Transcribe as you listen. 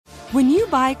When you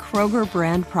buy Kroger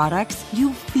brand products,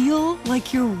 you feel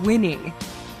like you're winning.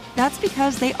 That's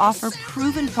because they offer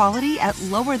proven quality at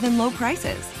lower than low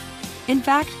prices. In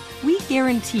fact, we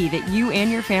guarantee that you and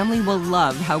your family will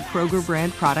love how Kroger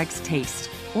brand products taste,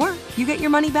 or you get your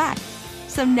money back.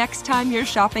 So next time you're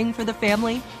shopping for the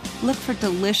family, look for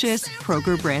delicious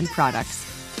Kroger brand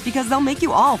products, because they'll make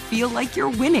you all feel like you're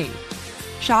winning.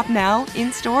 Shop now,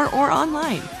 in-store, or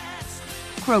online.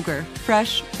 Kroger,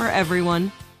 fresh for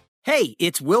everyone. Hey,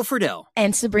 it's Will Friedle.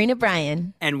 And Sabrina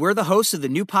Bryan. And we're the hosts of the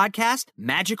new podcast,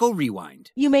 Magical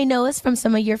Rewind. You may know us from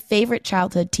some of your favorite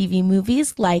childhood TV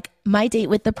movies like My Date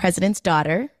with the President's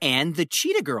Daughter and the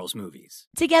Cheetah Girls movies.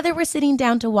 Together, we're sitting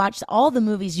down to watch all the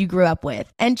movies you grew up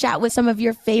with and chat with some of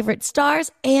your favorite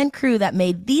stars and crew that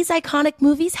made these iconic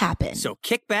movies happen. So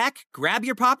kick back, grab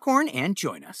your popcorn, and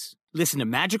join us. Listen to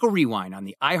Magical Rewind on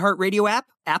the iHeartRadio app,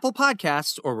 Apple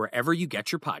Podcasts, or wherever you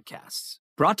get your podcasts.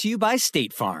 Brought to you by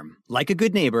State Farm. Like a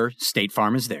good neighbor, State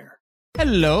Farm is there.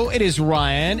 Hello, it is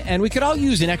Ryan, and we could all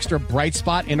use an extra bright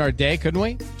spot in our day, couldn't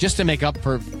we? Just to make up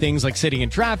for things like sitting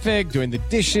in traffic, doing the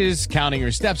dishes, counting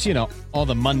your steps, you know, all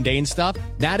the mundane stuff.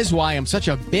 That is why I'm such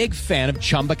a big fan of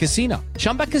Chumba Casino.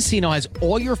 Chumba Casino has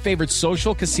all your favorite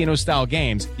social casino-style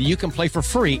games that you can play for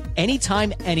free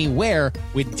anytime, anywhere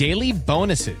with daily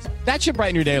bonuses. That should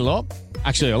brighten your day a little.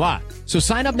 Actually, a lot. So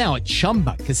sign up now at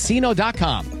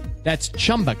ChumbaCasino.com. That's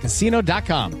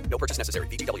ChumbaCasino.com. No purchase necessary.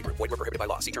 VGW Group. Void where prohibited by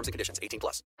law. See terms and conditions.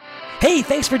 18+. Hey,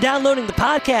 thanks for downloading the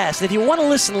podcast. If you want to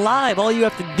listen live, all you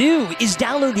have to do is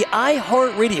download the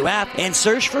iHeartRadio app and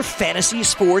search for Fantasy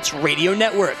Sports Radio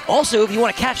Network. Also, if you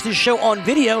want to catch this show on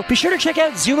video, be sure to check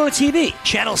out Zumo TV,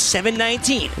 channel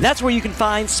 719. That's where you can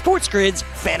find Sports Grid's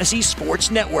Fantasy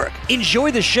Sports Network. Enjoy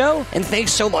the show, and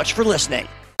thanks so much for listening.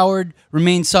 Howard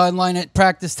remained sidelined at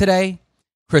practice today.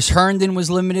 Chris Herndon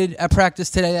was limited at practice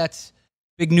today. That's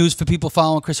big news for people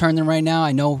following Chris Herndon right now.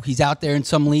 I know he's out there in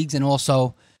some leagues, and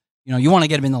also, you know, you want to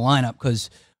get him in the lineup because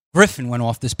Griffin went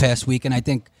off this past week, and I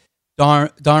think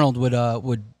Darnold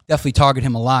would definitely target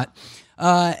him a lot.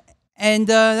 And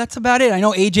that's about it. I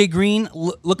know A.J. Green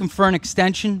looking for an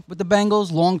extension with the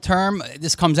Bengals long term.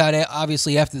 This comes out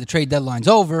obviously after the trade deadline's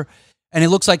over, and it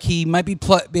looks like he might be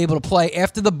able to play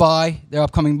after the bye, their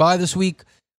upcoming bye this week.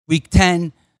 Week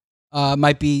 10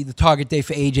 might be the target day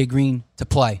for A.J. Green to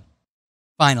play.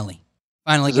 Finally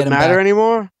Does get him it matter back.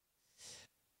 anymore? You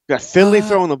got Finley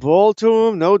throwing the ball to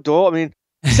him. No Dalton. I mean,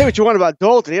 say what you want about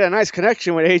Dalton. He had a nice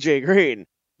connection with A.J. Green.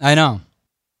 I know.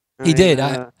 He did.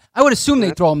 I would assume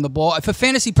they throw him the ball. For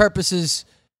fantasy purposes,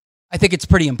 I think it's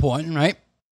pretty important, right?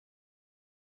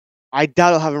 I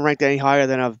doubt I'll have him ranked any higher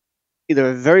than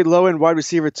either a very low-end wide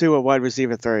receiver 2 or wide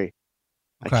receiver 3.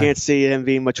 Okay. I can't see him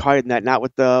being much higher than that, not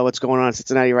with what's going on in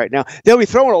Cincinnati right now. They'll be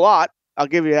throwing a lot. I'll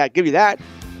give you that.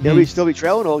 They'll still be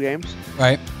trailing all games.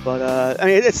 Right. But, I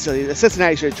mean, it's silly.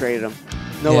 Cincinnati should have traded him.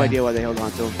 No idea why they held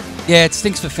on to him. Yeah, it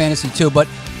stinks for fantasy too. But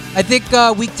I think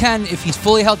week 10, if he's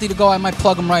fully healthy to go, I might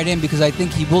plug him right in because I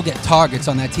think he will get targets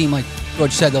on that team. Like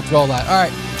George said, they'll throw a lot. All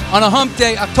right. On a hump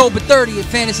day, October 30th,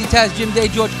 Fantasy Taz, Jim Day,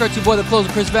 George Kurtz, your boy, the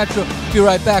closer, Chris Ventura. Be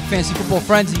right back. Fantasy Football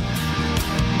Frenzy.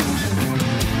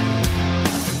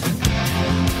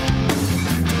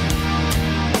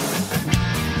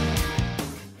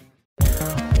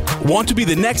 Want to be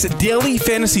the next daily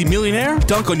fantasy millionaire?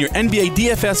 Dunk on your NBA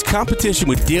DFS competition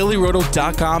with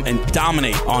DailyRoto.com and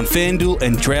dominate on FanDuel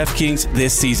and DraftKings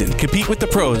this season. Compete with the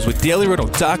pros with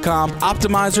DailyRoto.com,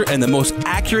 Optimizer, and the most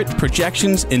accurate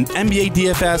projections in NBA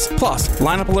DFS, plus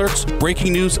lineup alerts,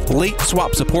 breaking news, late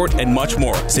swap support, and much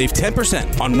more. Save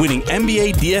 10% on winning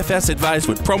NBA DFS advice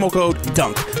with promo code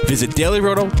DUNK. Visit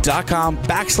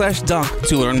DailyRoto.com/dunk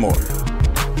to learn more.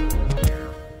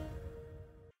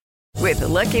 With the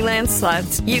Lucky Land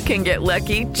Slots, you can get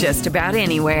lucky just about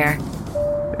anywhere.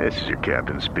 This is your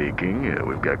captain speaking.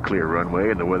 We've got clear runway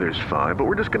and the weather's fine, but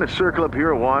we're just going to circle up here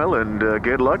a while and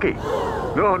get lucky.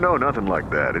 No, nothing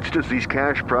like that. It's just these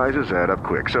cash prizes add up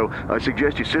quick. So I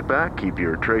suggest you sit back, keep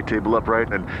your tray table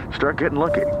upright, and start getting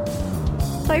lucky.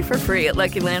 Play for free at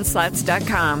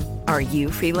LuckyLandSlots.com. Are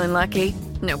you feeling lucky?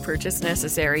 No purchase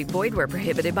necessary. Void where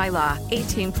prohibited by law.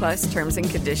 18+ terms and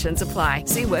conditions apply.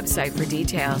 See website for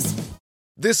details.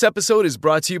 This episode is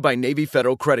brought to you by Navy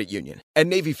Federal Credit Union. At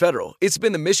Navy Federal, it's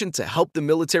been the mission to help the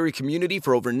military community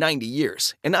for over 90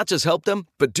 years. And not just help them,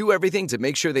 but do everything to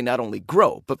make sure they not only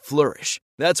grow, but flourish.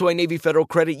 That's why Navy Federal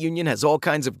Credit Union has all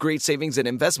kinds of great savings and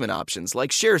investment options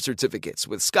like share certificates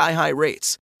with sky-high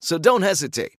rates. So don't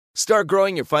hesitate. Start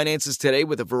growing your finances today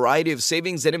with a variety of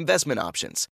savings and investment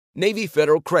options. Navy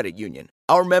Federal Credit Union.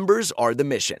 Our members are the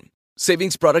mission.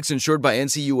 Savings products insured by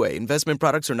NCUA. Investment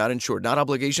products are not insured, not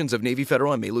obligations of Navy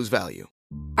Federal and may lose value.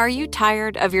 Are you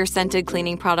tired of your scented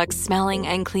cleaning products smelling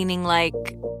and cleaning like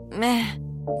meh?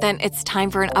 Then it's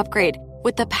time for an upgrade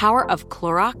with the power of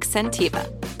Clorox Scentiva.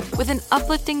 With an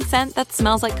uplifting scent that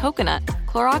smells like coconut,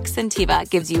 Clorox Scentiva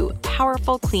gives you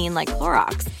powerful clean like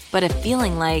Clorox, but a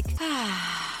feeling like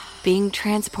being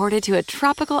transported to a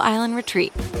tropical island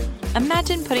retreat.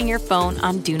 Imagine putting your phone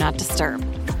on Do Not Disturb,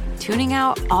 tuning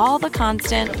out all the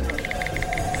constant,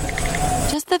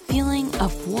 just the feeling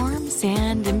of warm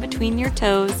sand in between your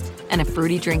toes and a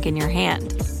fruity drink in your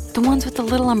hand. The ones with the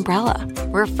little umbrella.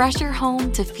 Refresh your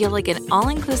home to feel like an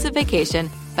all-inclusive vacation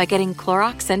by getting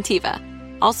Clorox Scentiva.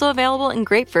 Also available in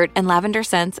grapefruit and lavender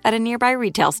scents at a nearby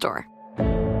retail store.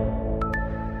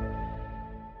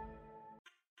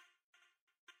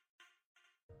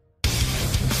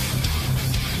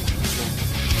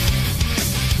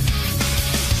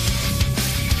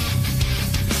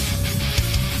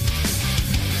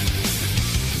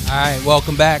 All right,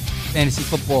 welcome back, Fantasy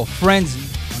Football Frenzy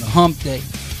on a hump day.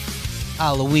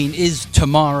 Halloween is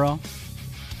tomorrow,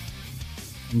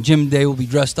 and Jim Day will be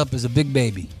dressed up as a big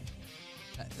baby.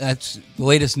 That's the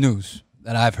latest news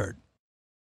that I've heard.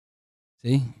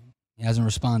 See? He hasn't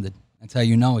responded. That's how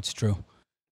you know it's true.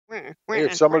 Hey,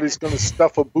 if somebody's going to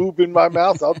stuff a boob in my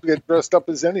mouth, I'll get dressed up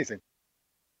as anything.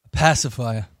 A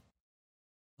pacifier.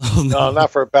 Oh, no,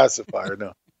 not for a pacifier,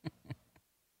 no.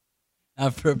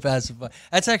 Not for a pacifier.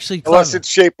 That's actually clever. Unless it's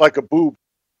shaped like a boob.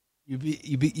 You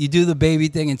do the baby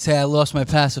thing and say, I lost my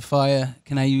pacifier.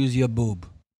 Can I use your boob?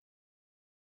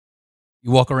 You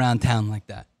walk around town like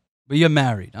that. But you're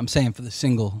married. I'm saying for the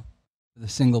single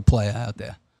player out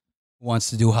there who wants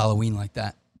to do Halloween like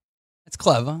that. It's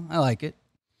clever. I like it.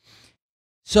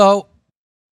 So,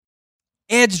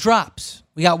 ads drops.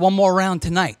 We got one more round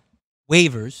tonight.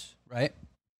 Waivers, right?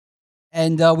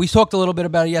 And we talked a little bit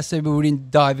about it yesterday, but we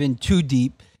didn't dive in too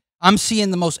deep. I'm seeing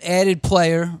the most added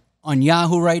player on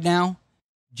Yahoo right now,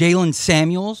 Jalen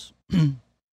Samuels,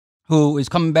 who is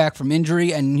coming back from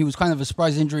injury, and he was kind of a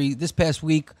surprise injury this past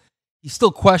week. He's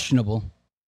still questionable,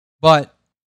 but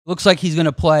looks like he's going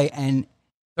to play, and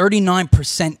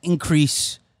 39%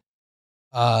 increase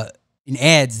in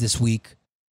ads this week.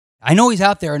 I know he's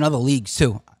out there in other leagues,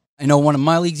 too. I know one of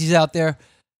my leagues he's out there.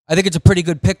 I think it's a pretty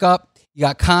good pickup. You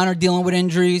got Connor dealing with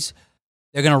injuries.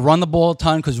 They're going to run the ball a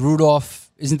ton because Rudolph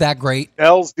isn't that great.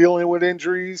 L's dealing with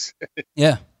injuries.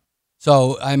 Yeah.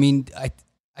 So, I mean,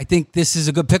 I think this is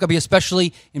a good pickup,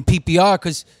 especially in PPR,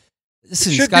 because this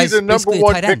should be the number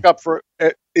one pickup for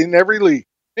in every league.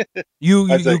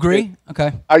 You agree?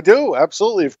 Okay. I do,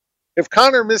 absolutely. If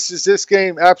Connor misses this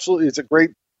game, absolutely, it's a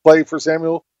great play for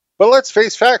Samuel. But let's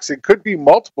face facts, it could be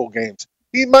multiple games.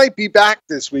 He might be back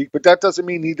this week, but that doesn't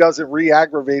mean he doesn't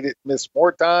re-aggravate it, miss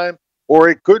more time, or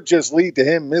it could just lead to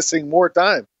him missing more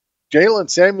time. Jalen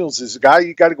Samuels is a guy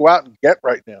you got to go out and get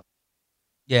right now.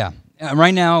 Yeah.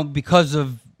 Right now, because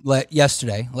of last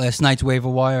night's waiver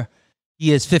wire,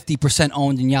 he is 50%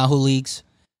 owned in Yahoo leagues.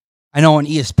 I know on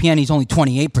ESPN he's only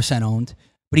 28% owned,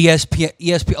 but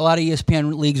ESPN, a lot of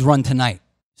ESPN leagues run tonight.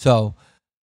 So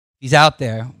he's out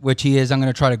there, which he is. I'm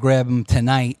going to try to grab him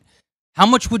tonight. How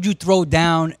much would you throw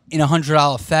down in a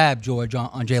 $100 fab, George,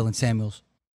 on Jalen Samuels?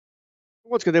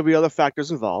 What's going to be other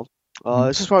factors involved?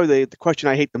 This is probably the question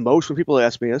I hate the most when people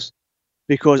ask me this,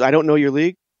 because I don't know your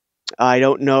league. I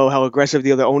don't know how aggressive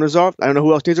the other owners are. I don't know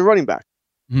who else needs a running back.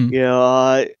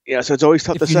 So it's always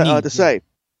tough to say.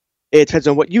 It depends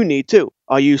on what you need too.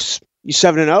 Are you 7-0,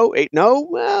 8-0?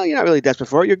 Well, you're not really desperate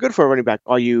for it. You're good for a running back.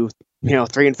 Are you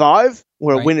 3-5,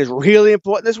 where a win is really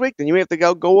important this week? Then you may have to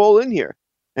go all in here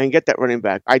and get that running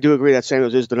back. I do agree that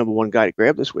Samuels is the number one guy to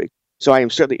grab this week. So I am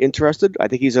certainly interested. I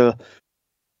think he's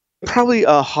probably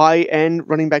a high-end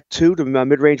running back 2 to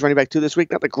mid-range running back 2 this week.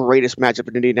 Not the greatest matchup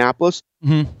in Indianapolis.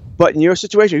 Mm-hmm. But in your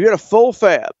situation, if you had a full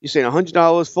fab, you're saying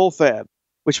 $100 full fab,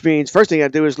 which means first thing you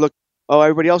got to do is look,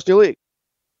 everybody else in your league.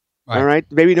 Right. All right?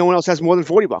 Maybe no one else has more than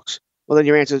 $40. Well,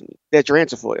 then that's your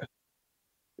answer for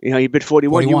you. You bid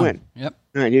 41, you win. Yep.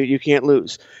 All right, you can't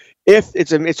lose. If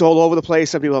it's all over the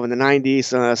place, some people have in the 90s,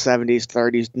 70s,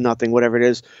 30s, nothing, whatever it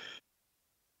is.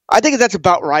 I think that's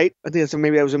about right. I think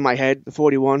maybe that was in my head, the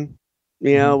 41.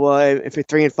 If you're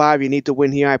 3-5, you need to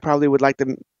win here. I probably would like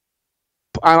to.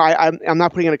 I'm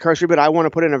not putting in a cursory, but I want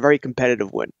to put in a very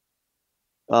competitive win.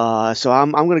 So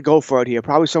I'm going to go for it here.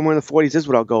 Probably somewhere in the 40s is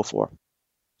what I'll go for.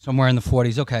 Somewhere in the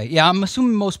 40s, okay. Yeah, I'm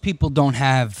assuming most people don't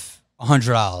have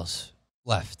 $100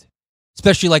 left,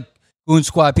 especially like Goon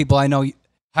Squad people I know,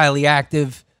 highly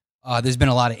active. There's been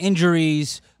a lot of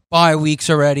injuries, bye weeks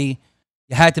already.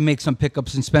 You had to make some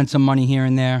pickups and spend some money here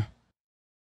and there.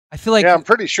 I feel like... Yeah, I'm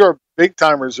pretty sure Big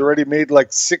Timers already made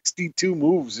like 62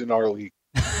 moves in our league.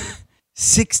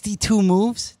 62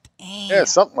 moves? Yeah,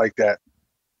 something like that.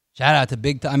 Shout out to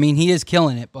Big Time. I mean, he is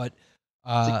killing it, but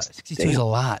 62 is a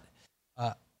lot.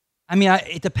 I mean,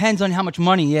 it depends on how much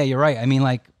money. Yeah, you're right. I mean,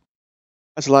 like,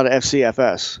 that's a lot of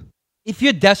FCFS. If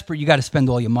you're desperate, you got to spend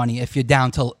all your money. If you're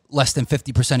down to less than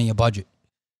 50% of your budget,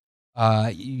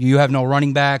 you have no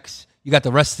running backs. You got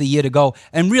the rest of the year to go.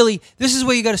 And really, this is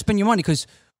where you got to spend your money because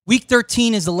week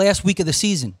 13 is the last week of the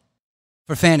season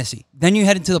for fantasy. Then you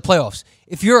head into the playoffs.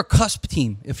 If you're a cusp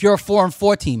team, if you're a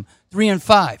 4-4 team,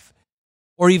 3-5,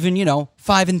 or even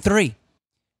 5-3,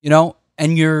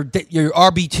 and your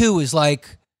RB2 is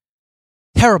like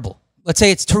terrible. Let's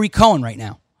say it's Tariq Cohen right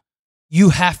now. You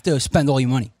have to spend all your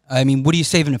money. I mean, what are you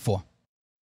saving it for?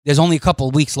 There's only a couple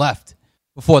of weeks left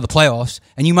before the playoffs,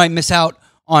 and you might miss out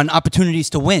on opportunities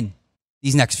to win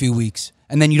these next few weeks,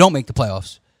 and then you don't make the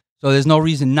playoffs. So there's no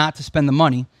reason not to spend the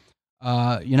money.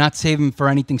 You're not saving for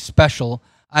anything special.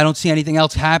 I don't see anything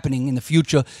else happening in the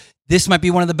future. This might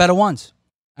be one of the better ones.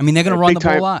 I mean, they're going to run the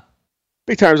ball a lot.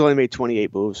 Big Time's only made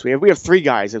 28 moves. We have 3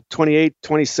 guys at 28,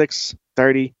 26,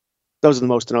 30. Those are the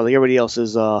most in all. Everybody else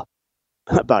is about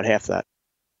half that.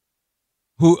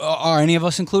 Who are any of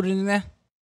us included in there?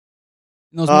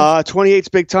 28's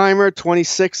Big Timer.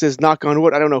 26 is Knock on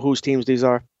Wood. I don't know whose teams these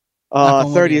are.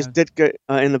 30 is Ditka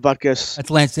in the Butkus.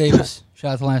 That's Lance Davis.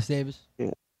 Shout out to Lance Davis.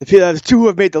 Yeah. The 2 who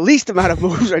have made the least amount of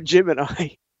moves are Jim and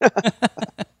I.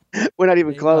 We're not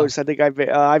even close. I think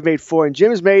I've made 4, and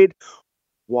Jim's made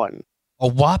 1. A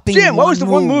whopping Jim, what was the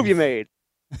one move you made?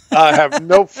 I have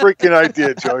no freaking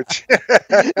idea, George.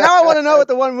 Now I want to know what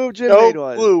the one move Jim made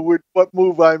was. No clue what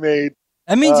move I made.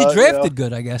 That means you drafted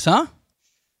good, I guess, huh?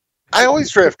 I always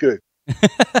draft good.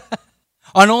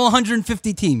 On all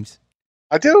 150 teams.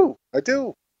 I do.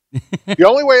 The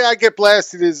only way I get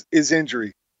blasted is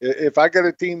injury. If I get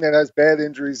a team that has bad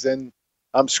injuries, then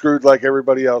I'm screwed like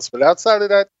everybody else. But outside of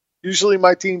that, usually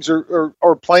my teams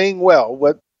are playing well.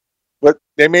 But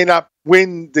they may not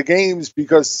win the games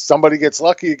because somebody gets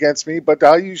lucky against me, but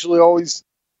I usually always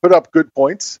put up good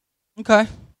points. Okay.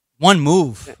 One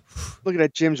move. Looking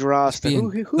at Jim's roster.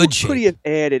 Who could he have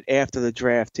added after the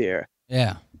draft here?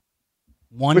 Yeah.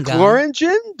 McLaurin,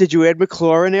 Jim? Did you add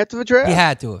McLaurin after the draft? He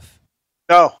had to have.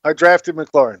 No, I drafted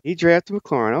McLaurin. He drafted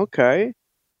McLaurin. Okay.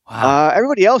 Wow.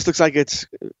 Everybody else looks like it's,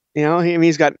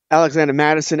 he's got Alexander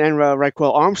Madison and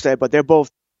Raquel Armstead, but they're both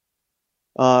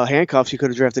handcuffs. He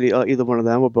could have drafted either one of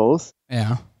them or both.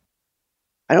 Yeah.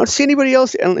 I don't see anybody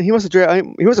else. And he must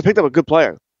have picked up a good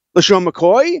player. LaShawn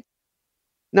McCoy?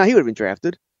 No, he would have been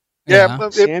drafted. Yeah,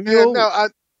 Samuel?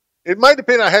 It might have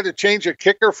been I had to change a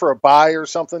kicker for a bye or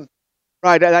something.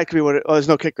 Right, that could be what there's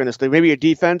no kicker in this league. Maybe your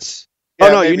defense? Yeah,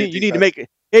 no, you need to make it.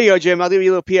 Here you go, Jim. I'll give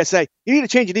you a little PSA. You need to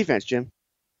change your defense, Jim.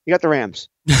 You got the Rams.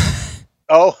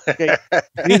 Oh. Okay.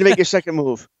 You need to make your second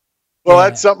move. Well,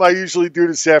 that's something I usually do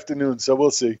this afternoon, so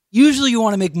we'll see. Usually you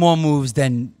want to make more moves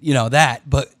than, that.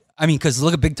 But, I mean, because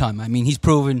look at Big Time. I mean, he's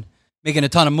proven making a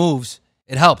ton of moves.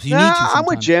 It helps. You need to sometimes. I'm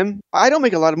with Jim. I don't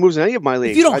make a lot of moves in any of my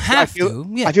leagues. If you don't I feel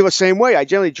the same way. I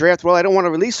generally draft well. I don't want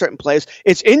to release certain players.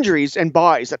 It's injuries and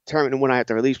buys that determine when I have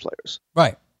to release players.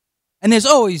 Right. And there's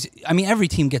always, every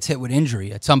team gets hit with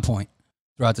injury at some point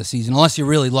throughout the season, unless you're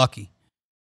really lucky.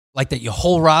 Like that your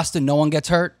whole roster, no one gets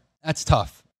hurt. That's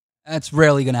tough. That's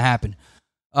rarely going to happen.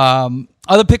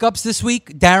 Other pickups this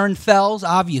week, Darren Fells,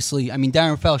 obviously.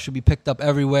 Darren Fells should be picked up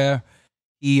everywhere.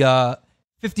 He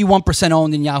 51%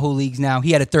 owned in Yahoo leagues now.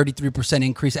 He had a 33%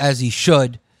 increase, as he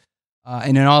should.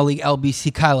 And in our league,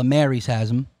 LBC, Kyler Marys has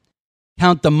him.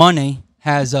 Count the Money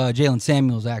has Jalen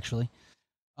Samuels, actually.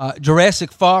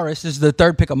 Jurassic Forest is the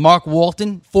third pick of Mark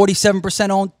Walton, 47%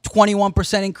 owned,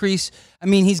 21% increase.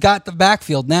 He's got the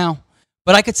backfield now.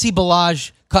 But I could see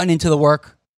Balaj cutting into the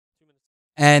work,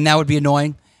 and that would be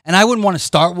annoying. And I wouldn't want to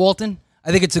start Walton.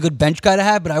 I think it's a good bench guy to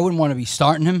have, but I wouldn't want to be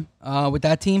starting him with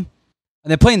that team. And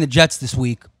they're playing the Jets this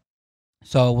week,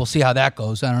 so we'll see how that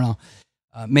goes. I don't know.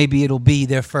 Maybe it'll be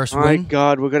their first win. My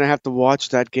God, we're going to have to watch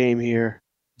that game here.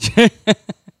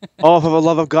 Oh, for the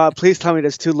love of God, please tell me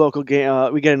there's 2 local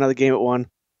games. We get another game at 1.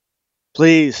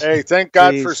 Please. Hey, thank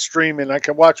God for streaming. I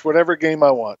can watch whatever game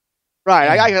I want.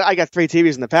 Right. Yeah. I got 3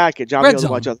 TVs in the package. I'll be able to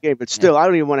watch other game, but still, I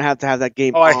don't even want to have that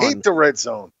game on. I hate the red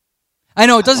zone. I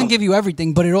know it doesn't give you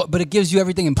everything, but it gives you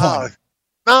everything important.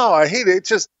 No, I hate it. It's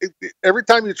just every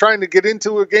time you're trying to get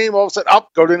into a game, all of a sudden,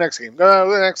 go to the next game. Go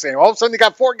to the next game. All of a sudden, you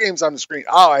got 4 games on the screen.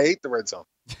 Oh, I hate the red zone.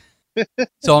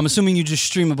 So I'm assuming you just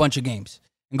stream a bunch of games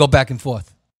and go back and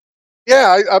forth.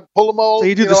 Yeah, I pull them all. So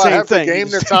you do the same thing. The game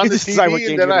that's on the TV,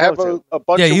 and then I have a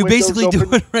bunch of you basically open.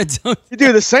 do it red zone. You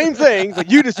do the same thing, but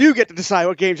you get to decide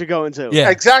what games you're going to. Yeah,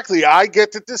 exactly. I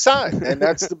get to decide, and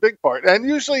that's the big part. And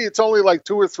usually, it's only like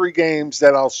 2 or 3 games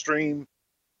that I'll stream.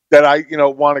 that I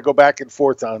want to go back and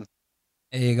forth on.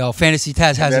 There you go. Fantasy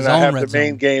Taz has his I own have red the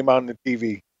main zone. game on the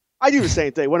TV. I do the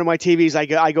same thing. One of my TVs,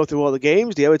 I go through all the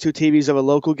games. The other two TVs are the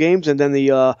local games, and then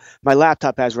my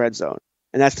laptop has Red Zone,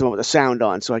 and that's the one with the sound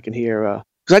on, so I can hear.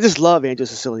 Because I just love Andrew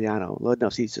Siciliano. Lord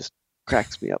knows he just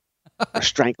cracks me up. I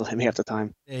strangle him half the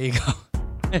time. There you go.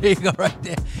 There you go, right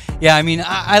there. Yeah, I mean,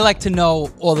 I like to know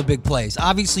all the big plays.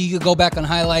 Obviously, you could go back on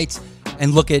highlights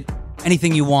and look at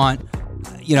anything you want.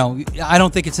 I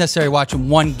don't think it's necessary watching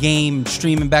one game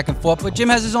streaming back and forth, but Jim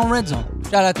has his own red zone.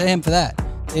 Shout out to him for that.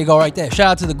 There you go, right there. Shout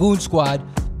out to the Goon Squad.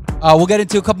 We'll get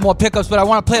into a couple more pickups, but I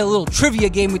want to play a little trivia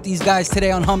game with these guys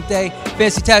today on Hump Day.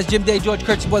 Fantasy Taz, Jim Day, George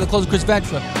Kurtz, boy, the closer, Chris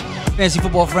Ventura. Fantasy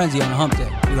Football Frenzy on Hump Day.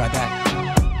 Be right back.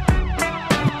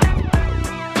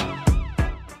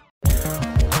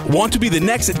 Want to be the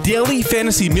next daily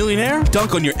fantasy millionaire?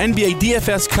 Dunk on your NBA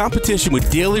DFS competition with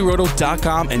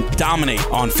DailyRoto.com and dominate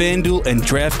on FanDuel and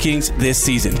DraftKings this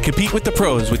season. Compete with the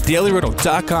pros with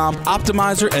DailyRoto.com,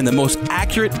 Optimizer, and the most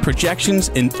accurate projections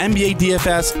in NBA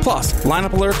DFS, plus lineup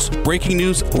alerts, breaking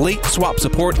news, late swap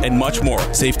support, and much more.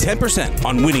 Save 10%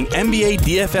 on winning NBA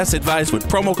DFS advice with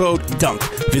promo code DUNK.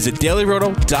 Visit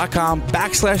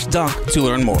DailyRoto.com/dunk to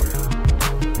learn more.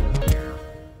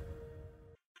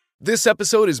 This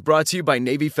episode is brought to you by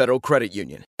Navy Federal Credit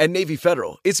Union. At Navy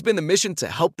Federal, it's been the mission to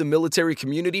help the military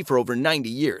community for over 90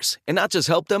 years. And not just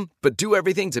help them, but do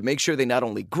everything to make sure they not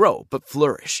only grow, but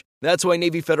flourish. That's why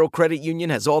Navy Federal Credit Union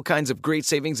has all kinds of great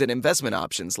savings and investment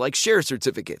options like share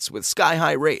certificates with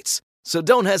sky-high rates. So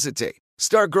don't hesitate.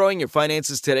 Start growing your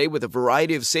finances today with a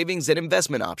variety of savings and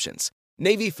investment options.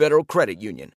 Navy Federal Credit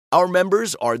Union. Our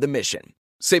members are the mission.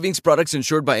 Savings products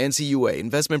insured by NCUA.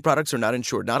 Investment products are not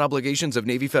insured, not obligations of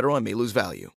Navy Federal and may lose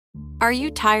value. Are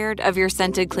you tired of your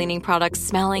scented cleaning products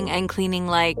smelling and cleaning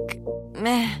like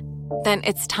meh? Then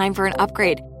it's time for an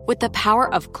upgrade with the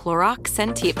power of Clorox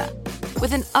Scentiva.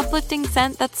 With an uplifting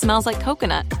scent that smells like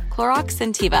coconut, Clorox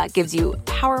Scentiva gives you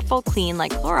powerful clean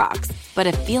like Clorox, but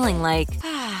a feeling like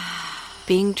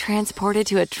being transported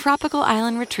to a tropical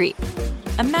island retreat.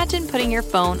 Imagine putting your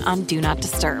phone on Do Not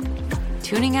Disturb,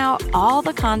 tuning out all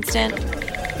the constant,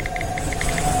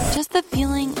 just the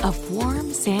feeling of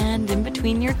warm sand in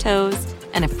between your toes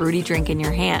and a fruity drink in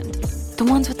your hand. The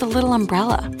ones with the little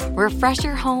umbrella. Refresh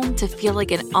your home to feel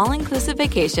like an all-inclusive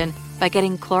vacation by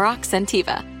getting Clorox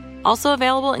Scentiva. Also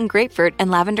available in grapefruit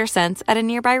and lavender scents at a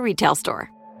nearby retail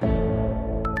store.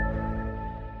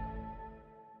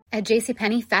 At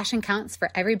JCPenney, fashion counts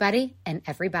for everybody and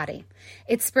everybody.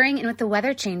 It's spring, and with the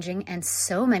weather changing and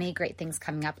so many great things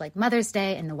coming up like Mother's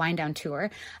Day and the Wind Down Tour,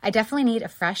 I definitely need a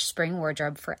fresh spring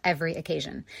wardrobe for every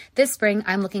occasion. This spring,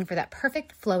 I'm looking for that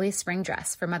perfect flowy spring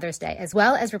dress for Mother's Day, as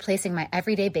well as replacing my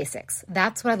everyday basics.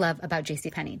 That's what I love about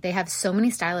JCPenney. They have so many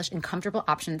stylish and comfortable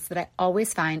options that I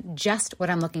always find just what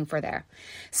I'm looking for there.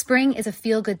 Spring is a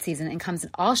feel-good season and comes in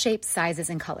all shapes, sizes,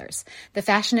 and colors. The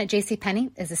fashion at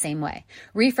JCPenney is the same way.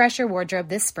 Refresh your wardrobe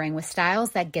this spring with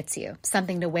styles that gets you,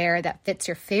 something to wear that fits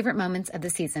your favorite moments of the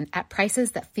season at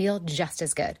prices that feel just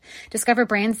as good. Discover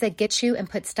brands that get you and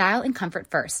put style and comfort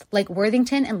first, like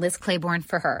Worthington and Liz Claiborne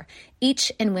for her,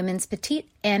 each in women's petite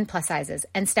and plus sizes,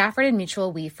 and Stafford and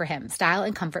Mutual Weave for him, style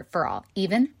and comfort for all,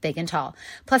 even big and tall.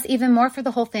 Plus even more for the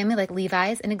whole family like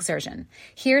Levi's and Exertion.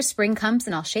 Here, spring comes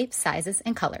in all shapes, sizes,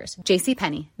 and colors.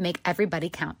 JCPenney, make everybody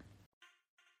count.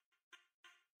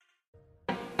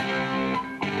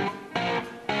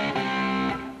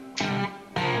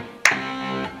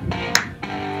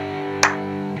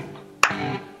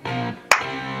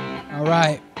 All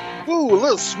right. Ooh, a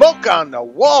little smoke on the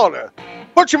water.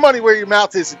 Put your money where your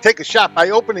mouth is and take a shot by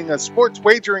opening a sports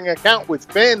wagering account with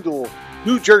FanDuel,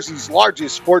 New Jersey's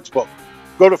largest sports book.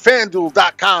 Go to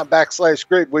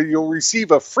FanDuel.com/grid where you'll receive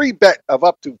a free bet of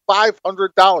up to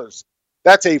 $500.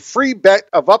 That's a free bet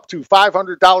of up to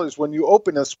 $500 when you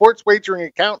open a sports wagering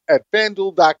account at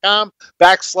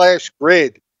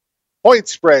FanDuel.com/grid. Point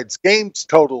spreads, games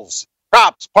totals,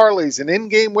 props, parlays, and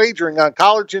in-game wagering on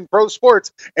college and pro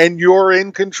sports, and you're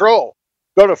in control.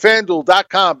 Go to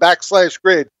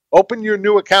FanDuel.com/grid, open your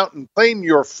new account, and claim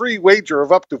your free wager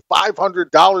of up to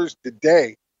 $500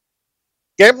 today.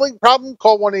 Gambling problem?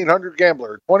 Call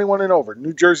 1-800-GAMBLER. 21 and over.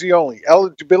 New Jersey only.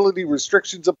 Eligibility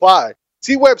restrictions apply.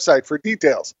 See website for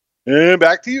details. And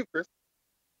back to you, Chris.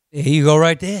 There you go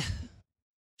right there.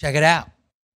 Check it out.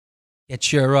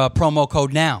 Get your promo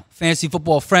code now. Fantasy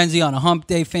Football Frenzy on a hump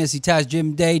day. Fantasy Taz,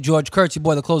 Jim Day, George Kurtz, your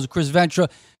boy, the closer, Chris Ventura.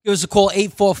 Give us a call,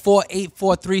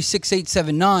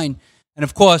 844-843-6879. And,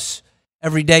 of course,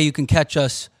 every day you can catch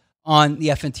us on the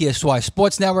FNTSY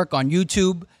Sports Network, on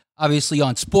YouTube, obviously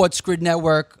on Sports Grid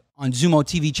Network, on Zumo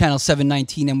TV channel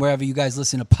 719, and wherever you guys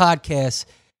listen to podcasts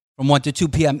from 1 to 2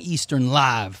 p.m. Eastern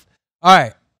live. All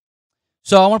right.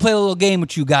 So I want to play a little game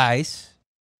with you guys.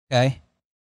 Okay.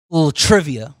 A little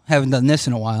trivia. Haven't done this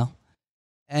in a while.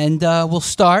 And we'll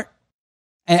start.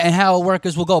 And how it'll work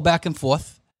is we'll go back and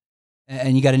forth.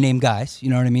 And you got to name guys.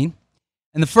 You know what I mean?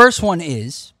 And the first one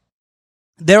is,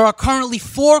 there are currently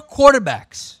 4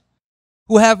 quarterbacks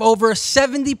who have over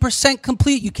 70%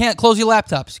 complete. You can't close your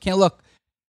laptops. You can't look.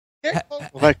 If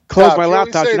I close my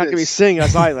laptop, you're not going to be seeing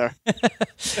us either.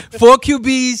 4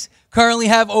 QBs currently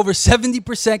have over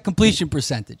 70% completion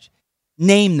percentage.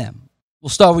 Name them. We'll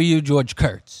start with you, George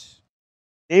Kurtz.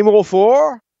 Name all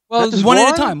 4? Well, it's one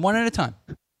at a time. One at a time.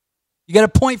 You get a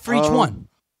point for each one.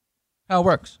 How it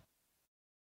works.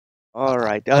 All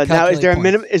right. Now, is there a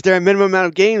minimum amount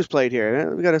of games played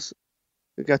here? We got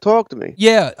to talk to me.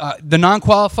 Yeah, the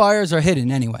non-qualifiers are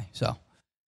hidden anyway. So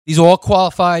these are all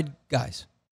qualified guys.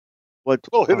 What?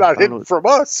 Well, they're not hidden from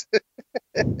us.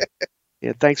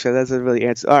 Yeah, thanks for that. That's a really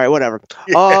answer. All right, whatever.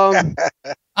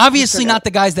 Obviously, not the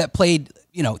guys that played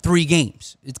 3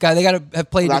 games. They got to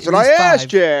have played. Well, that's what I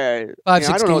asked you. 5,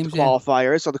 6 I don't know games, what the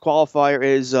qualifier is. So the qualifier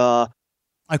is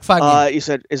like 5 games. You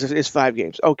said is 5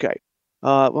 games. Okay.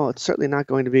 Well, it's certainly not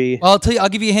going to be. Well, I'll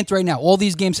give you a hint right now. All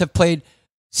these games have played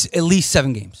at least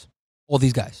 7 games. All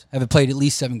these guys have played at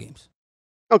least 7 games.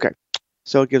 Okay,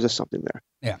 so it gives us something there.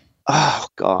 Yeah. Oh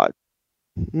God.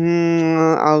 Let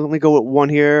me go with 1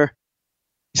 here.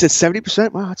 You said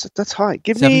 70%. Wow, that's high.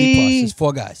 Give 70 me 70 plus. It's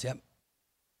 4 guys. Yep.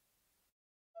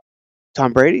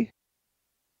 Tom Brady.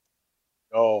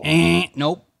 No.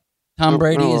 Nope. Tom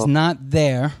Brady is not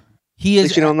there. He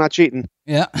is. At least I'm not cheating.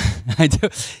 Yeah, I do.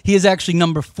 He is actually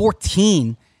number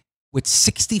 14 with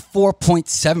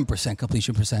 64.7%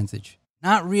 completion percentage.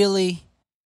 Not really,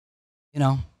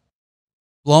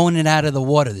 blowing it out of the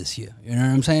water this year. You know what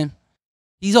I'm saying?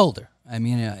 He's older. I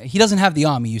mean, he doesn't have the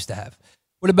arm he used to have.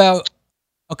 What about?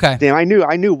 Okay. Damn, I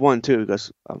knew 1 too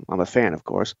because I'm a fan, of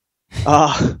course.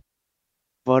 But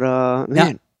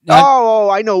man.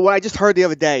 I know what I just heard the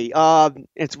other day.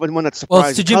 It's one that surprised. Well,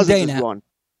 it's to Jim Cousins Day is now. one.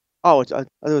 Oh, it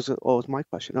was my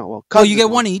question. Oh well. Oh, you get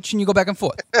 1 each, and you go back and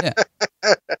forth. Yeah.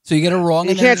 So you get it wrong.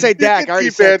 You can't say Dak. I already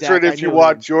keep said answering Dak. if you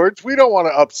want, George. We don't want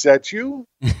to upset you.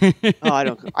 I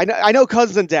don't. I know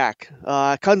Cousins and Dak.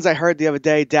 Cousins, I heard the other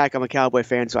day. Dak, I'm a Cowboy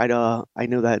fan, so I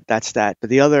knew that stat. But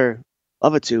the other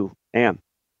 2, damn.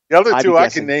 The other 2 I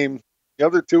can name. The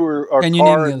other 2 are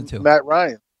Carr and Matt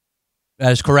Ryan.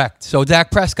 That is correct. So Dak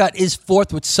Prescott is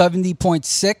 4th with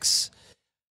 70.6.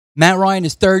 Matt Ryan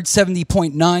is 3rd,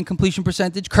 70.9 completion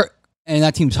percentage. And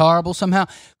that team's horrible somehow.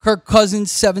 Kirk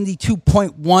Cousins,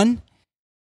 72.1,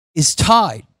 is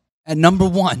tied at number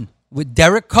 1 with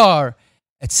Derek Carr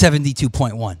at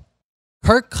 72.1.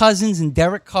 Kirk Cousins and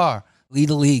Derek Carr lead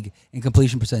the league in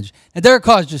completion percentage. And Derek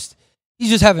Carr is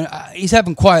he's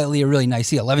having quietly a really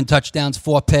nice year. 11 touchdowns,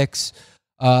 4 picks.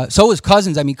 So is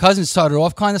Cousins. I mean, Cousins started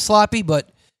off kind of sloppy,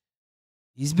 but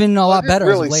he's been a lot better.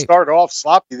 Really as of late. Start off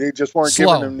sloppy. They just weren't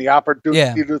Slow. giving him the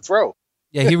opportunity to throw.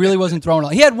 Yeah, he really wasn't throwing a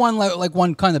lot. He had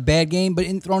one kind of bad game, but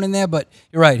isn't thrown in there. But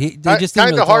you're right. They just didn't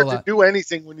kind really of throw hard a lot. to do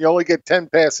anything when you only get 10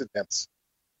 pass attempts.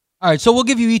 All right, so we'll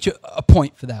give you each a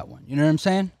point for that one. You know what I'm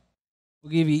saying?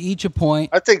 We'll give you each a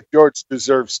point. I think George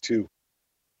deserves 2.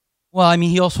 Well, I mean,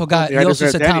 he also got. Yeah, he also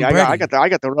said Tom Brady. I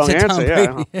got the wrong answer.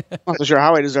 Yeah, I'm not so sure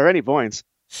how I deserve any points.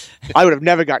 I would have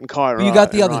never gotten Carr. Well, you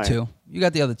got the other 2. You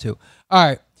got the other 2. All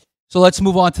right. So let's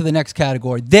move on to the next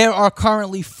category. There are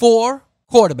currently 4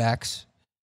 quarterbacks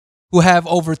who have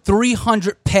over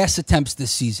 300 pass attempts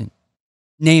this season.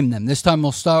 Name them. This time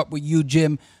we'll start with you,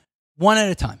 Jim, 1 at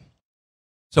a time.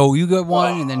 So you get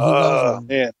 1, and then who goes?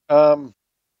 Man,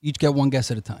 you each get 1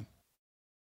 guess at a time.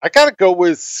 I got to go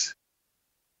with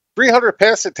 300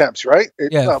 pass attempts, right? 4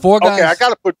 guys. Okay, I got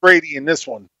to put Brady in this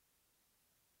one.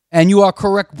 And you are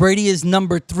correct. Brady is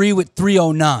number 3 with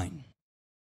 309.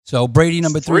 So Brady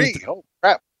number 3. Oh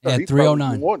crap! Yeah,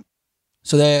 309.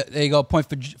 So there you go. Point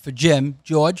for Jim.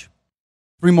 George,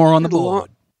 3 more on the board.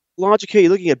 Logic here,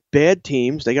 you're looking at bad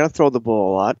teams. They got to throw the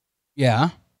ball a lot. Yeah.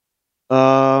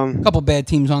 A couple bad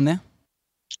teams on there.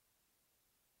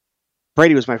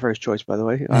 Brady was my first choice, by the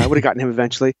way. I would have gotten him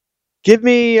eventually. Give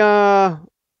me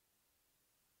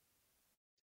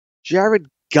Jared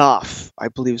Goff. I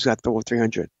believe he's got over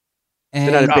 300. And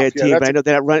they're not a bad team, but I know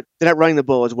they're not running the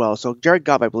ball as well. So Jared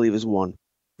Goff, I believe, is 1.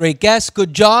 Great guess.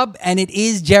 Good job. And it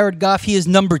is Jared Goff. He is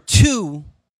number 2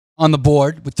 on the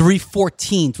board with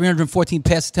 314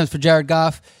 pass attempts for Jared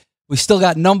Goff. We still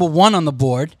got number 1 on the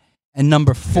board and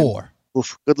number 4.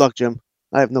 Oof. Good luck, Jim.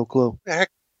 I have no clue. Heck,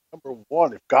 number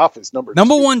 1. If Goff is number 2.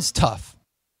 Number 1's tough.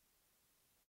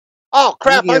 Oh,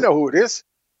 crap. I know who it is.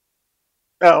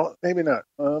 No, maybe not.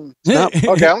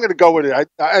 Okay, I'm going to go with it.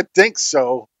 I think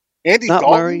so. Andy Not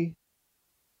Dalton? Murray.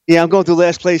 Yeah, I'm going through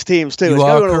last place teams too. You It's got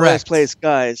are to go to correct. last place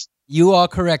guys. You are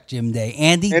correct, Jim Day.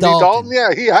 Andy Andy Dalton. Dalton,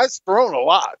 yeah, he has thrown a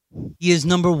lot. He is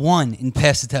number 1 in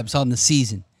pass attempts on the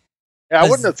season. Yeah, I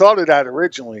wouldn't have thought of that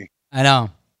originally. I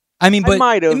know. I mean, but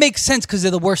might have. it makes sense because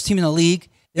they're the worst team in the league.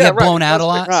 They Yeah, get right. blown It out a does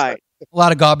lot. make sense. A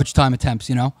lot of garbage time attempts,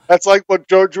 you know? That's like what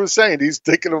George was saying. He's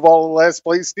thinking of all the last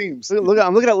place teams. Look,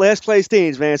 I'm looking at last place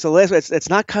teams, man. So it's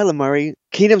not Kyler Murray.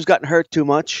 Keenum's gotten hurt too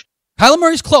much. Kyler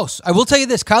Murray's close. I will tell you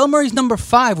this. Kyler Murray's number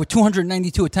 5 with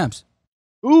 292 attempts.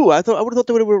 Ooh, I would have thought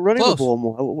they would have running Close. the ball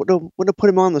more. I wouldn't have put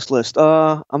him on this list.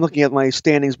 I'm looking at my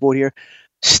standings board here.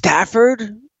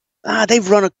 Stafford, they've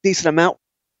run a decent amount.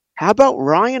 How about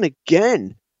Ryan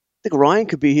again? I think Ryan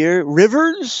could be here.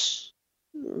 Rivers.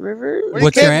 Well,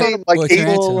 What's you your can't an- run him like what's your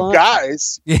 82 answer?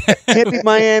 guys. Can't be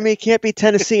Miami. Can't be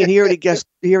Tennessee. And he already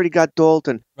got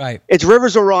Dalton. Right. It's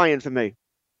Rivers or Ryan for me.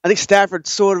 I think Stafford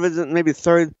sort of isn't maybe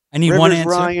third. I need Rivers, one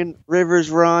answer. Rivers,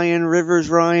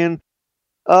 Ryan.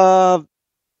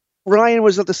 Ryan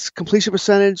was at the completion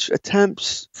percentage,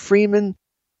 attempts, Freeman,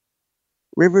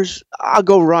 Rivers. I'll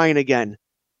go Ryan again.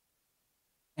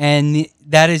 And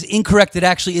that is incorrect. It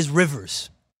actually is Rivers.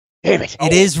 Damn it.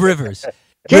 It is Rivers.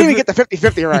 Can't even get the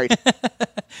 50-50 right.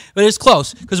 But it's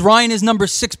close because Ryan is number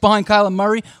 6 behind Kyler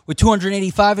Murray with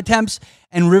 285 attempts,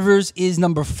 and Rivers is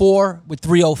number 4 with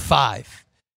 305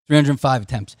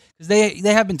 attempts. Because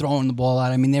they have been throwing the ball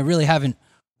out. I mean, they really haven't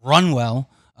run well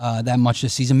that much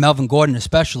this season. Melvin Gordon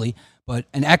especially,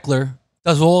 and Eckler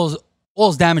does all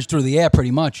his damage through the air pretty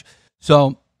much.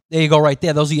 So there you go right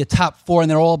there. Those are your top 4,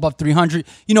 and they're all above 300.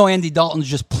 You know, Andy Dalton's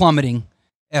just plummeting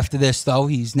after this, though.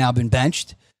 He's now been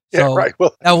benched. So Yeah, right.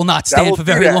 Well, that will not stand for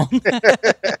very long. long.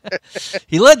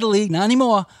 He led the league, not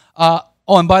anymore.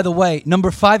 And by the way, number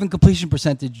 5 in completion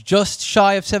percentage, just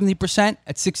shy of 70%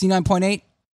 at 69.8,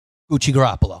 Gucci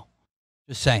Garoppolo.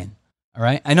 Just saying. All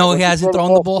right? I know he hasn't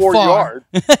thrown the ball 4 far.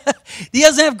 yards. He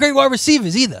doesn't have great wide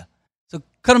receivers either. So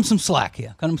cut him some slack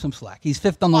here. He's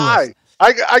 5th on the list.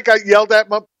 I got yelled at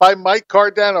by Mike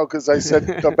Cardano because I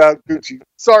said about Gucci.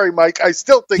 Sorry, Mike. I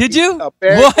still think Did he's you? a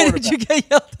bad Why quarterback. did you get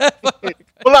yelled at?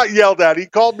 Well, not yelled at. He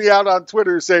called me out on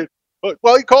Twitter saying,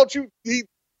 well, he called you. He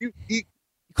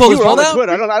called You his were on brother out?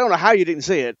 Twitter. I don't know how you didn't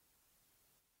see it.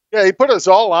 Yeah, he put us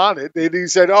all on it. And he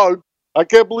said, oh, I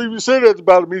can't believe you said that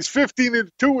about him. He's 15-2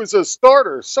 as a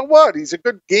starter. So what? He's a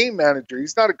good game manager.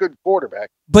 He's not a good quarterback.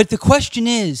 But the question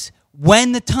is,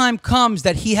 when the time comes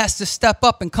that he has to step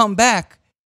up and come back,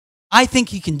 I think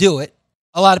he can do it.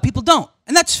 A lot of people don't,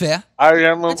 and that's fair. I'm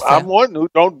fair. one who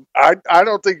don't. I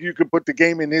don't think you could put the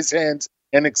game in his hands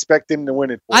and expect him to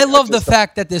win it. I love the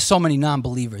fact that there's so many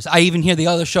non-believers. I even hear the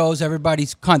other shows,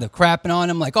 everybody's kind of crapping on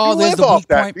him, like, oh, You there's live the off weak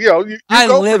that. point. You know, you I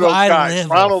go live for those guys.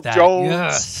 off Ronald that. Jones,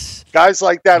 Yes. guys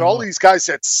like that. All these guys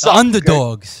that The suck.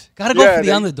 underdogs. Got to go Yeah, for the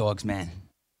they- underdogs, man.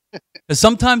 Because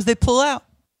sometimes they pull out.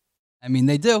 I mean,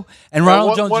 they do. And Well,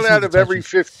 Ronald Jones one just out needs of the every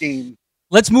touches. 15.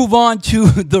 Let's move on to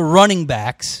the running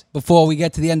backs before we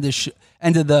get to the end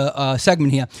of the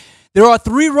segment here. There are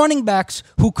 3 running backs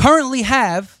who currently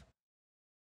have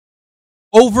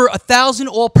over 1,000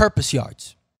 all-purpose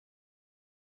yards.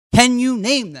 Can you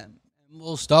name them?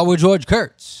 We'll start with George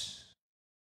Kurtz.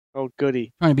 Oh,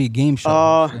 goody. Trying to be a game show.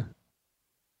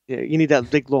 Yeah, you need that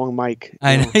big long mic.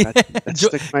 I know. That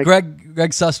stick mic.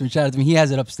 Greg Sussman, shout out to me. He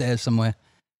has it upstairs somewhere,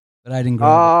 but I didn't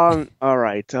grab it. All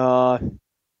right.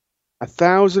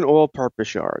 1,000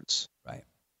 all-purpose yards. Right.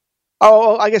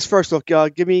 Oh, I guess first off,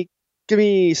 give me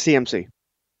CMC.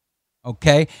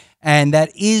 Okay, and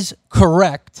that is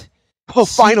correct. Oh,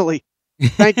 finally!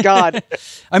 Thank God.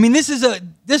 I mean, this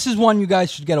is one you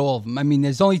guys should get all of them. I mean,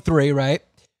 there's only 3, right?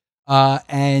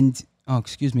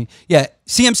 Excuse me. Yeah,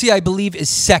 CMC I believe is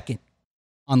 2nd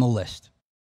on the list.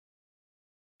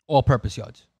 All-purpose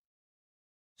yards.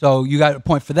 So you got a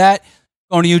point for that.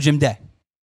 Going to you, Jim Day.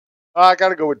 I got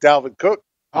to go with Dalvin Cook.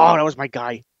 Oh, that was my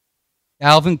guy.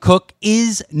 Dalvin Cook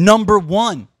is number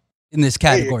 1 in this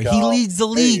category. He go. leads the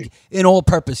league in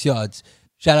all-purpose yards.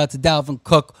 Shout out to Dalvin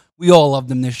Cook. We all loved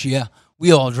him this year.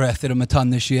 We all drafted him a ton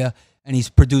this year, and he's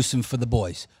producing for the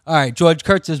boys. All right, George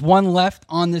Kurtz, there's 1 left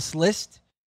on this list.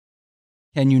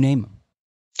 Can you name him?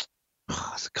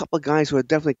 There's a couple of guys who are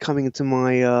definitely coming into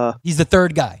my... He's the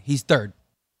 3rd guy. He's 3rd.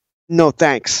 No,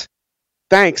 thanks.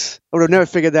 I would have never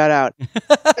figured that out.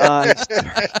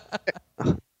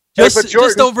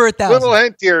 Just over 1,000. Little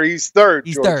hint here. He's 3rd.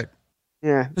 He's George. 3rd.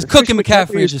 Yeah. Because Cook and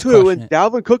McCaffrey are is just 2, crushing and it.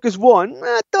 Dalvin Cook is 1.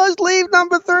 That does leave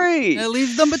number 3. It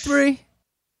leaves number 3.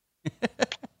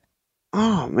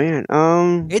 Oh, man.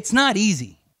 It's not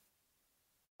easy.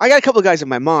 I got a couple of guys in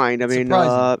my mind. I mean,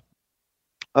 Surprising.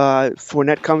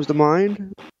 Fournette comes to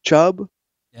mind. Chubb.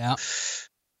 Yeah.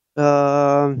 You're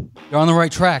on the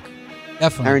right track.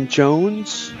 Definitely. Aaron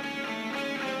Jones.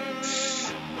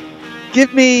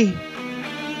 Give me...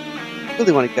 I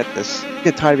really want to get this. I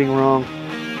get tired of being wrong.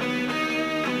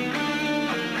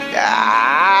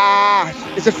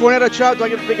 Is it Fournette or Chubb? Do I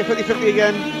get to make it 50-50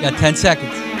 again? You got 10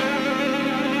 seconds.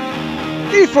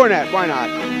 Give me Fournette. Why not?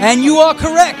 And you are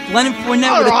correct. Leonard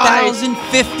Fournette with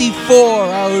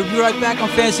 1,054. We'll be right back on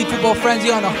Fantasy Football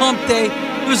Frenzy on a hump day.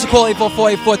 Give us a call,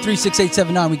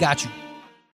 844-843-6879. We got you.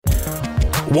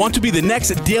 Want to be the next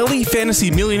daily fantasy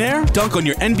millionaire? Dunk on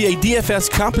your NBA DFS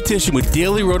competition with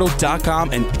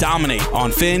DailyRoto.com and dominate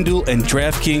on FanDuel and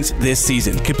DraftKings this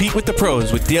season. Compete with the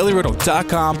pros with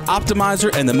DailyRoto.com,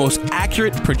 Optimizer, and the most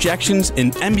accurate projections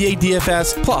in NBA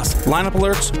DFS, plus lineup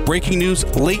alerts, breaking news,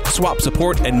 late swap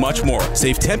support, and much more.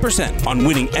 Save 10% on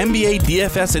winning NBA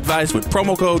DFS advice with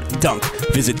promo code DUNK.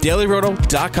 Visit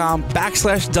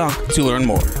DailyRoto.com/dunk to learn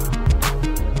more.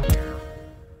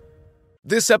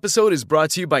 This episode is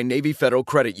brought to you by Navy Federal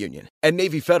Credit Union. At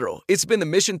Navy Federal, it's been the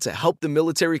mission to help the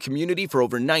military community for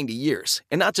over 90 years.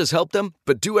 And not just help them,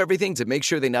 but do everything to make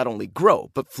sure they not only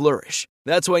grow, but flourish.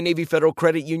 That's why Navy Federal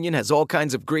Credit Union has all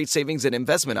kinds of great savings and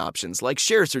investment options like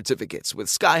share certificates with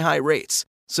sky-high rates.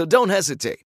 So don't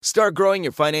hesitate. Start growing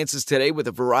your finances today with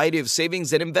a variety of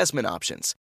savings and investment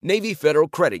options. Navy Federal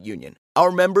Credit Union.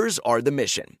 Our members are the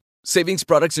mission. Savings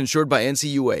products insured by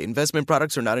NCUA. Investment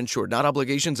products are not insured, not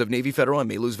obligations of Navy Federal and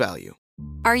may lose value.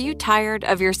 Are you tired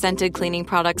of your scented cleaning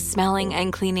products smelling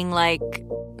and cleaning like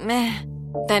meh?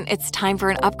 Then it's time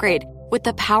for an upgrade with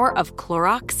the power of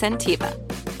Clorox Scentiva.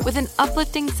 With an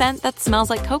uplifting scent that smells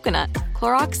like coconut,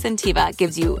 Clorox Scentiva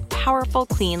gives you powerful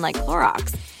clean like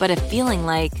Clorox, but a feeling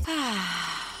like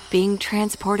being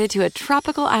transported to a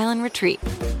tropical island retreat.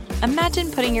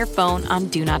 Imagine putting your phone on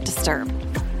Do Not Disturb,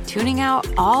 tuning out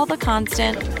all the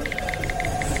constant,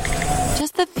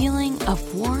 just the feeling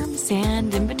of warm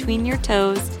sand in between your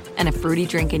toes and a fruity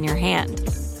drink in your hand.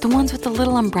 The ones with the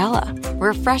little umbrella.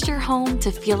 Refresh your home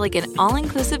to feel like an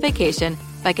all-inclusive vacation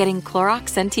by getting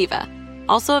Clorox Scentiva.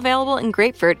 Also available in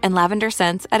grapefruit and lavender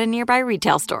scents at a nearby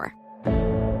retail store.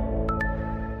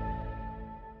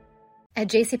 At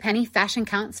JCPenney, fashion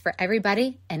counts for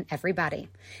everybody and everybody.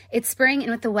 It's spring, and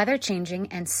with the weather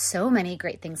changing and so many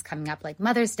great things coming up like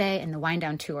Mother's Day and the Wind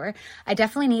Down Tour, I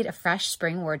definitely need a fresh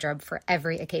spring wardrobe for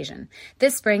every occasion.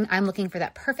 This spring, I'm looking for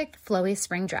that perfect flowy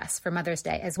spring dress for Mother's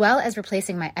Day, as well as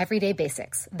replacing my everyday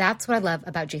basics. That's what I love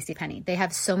about JCPenney. They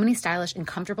have so many stylish and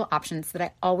comfortable options that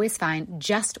I always find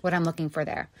just what I'm looking for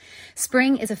there.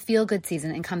 Spring is a feel-good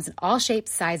season and comes in all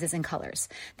shapes, sizes, and colors.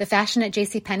 The fashion at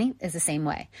JCPenney is the same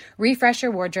way. Refresh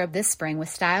your wardrobe this spring with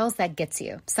styles that gets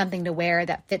you, something to wear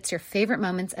that fits your favorite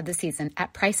moments of the season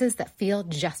at prices that feel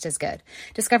just as good.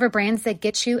 Discover brands that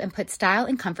get you and put style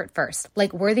and comfort first,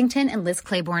 like Worthington and Liz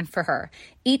Claiborne for her,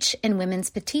 each in women's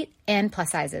petite and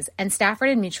plus sizes, and Stafford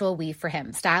and Mutual Weave for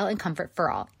him, style and comfort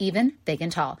for all, even big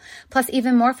and tall. Plus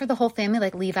even more for the whole family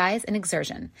like Levi's and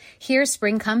Exertion. Here,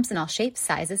 spring comes in all shapes,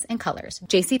 sizes, and colors.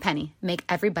 JCPenney, make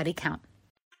everybody count.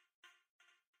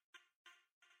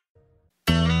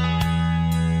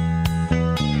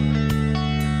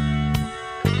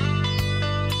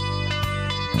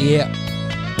 Yeah.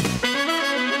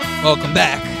 Welcome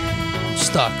back. I'm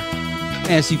stuck.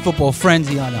 Fantasy Football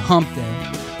Frenzy on a hump day.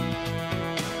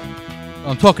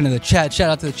 I'm talking to the chat. Shout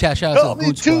out to the chat. Shout out to the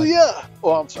Goon Squad.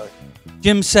 Oh, I'm sorry.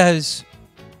 Jim says,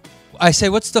 I say,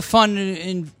 what's the fun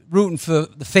in rooting for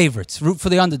the favorites? Root for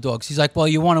the underdogs. He's like, well,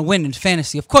 you want to win in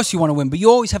fantasy. Of course you want to win, but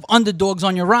you always have underdogs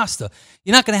on your roster.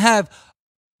 You're not going to have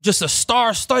just a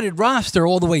star-studded roster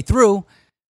all the way through.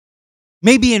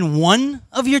 Maybe in one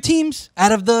of your teams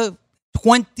out of the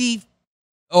 20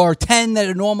 or 10 that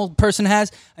a normal person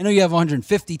has. I know you have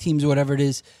 150 teams or whatever it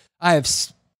is. I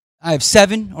have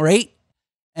 7 or 8.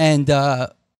 And,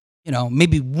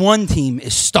 maybe one team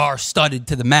is star-studded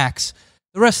to the max.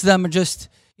 The rest of them are just,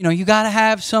 you got to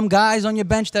have some guys on your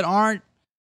bench that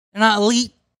they're not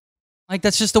elite. Like,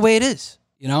 that's just the way it is,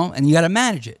 and you got to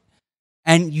manage it.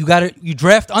 And you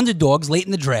draft underdogs late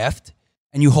in the draft,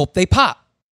 and you hope they pop.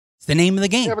 It's the name of the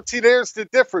game. Yeah, but see, there's the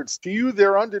difference. To you,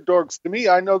 they're underdogs. To me,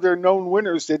 I know they're known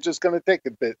winners. They're just going to take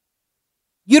a bit.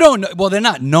 You don't know. Well, they're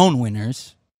not known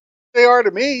winners. They are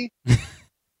to me.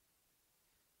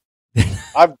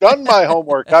 I've done my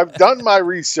homework. I've done my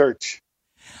research.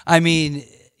 I mean,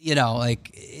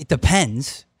 it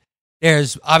depends.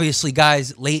 There's obviously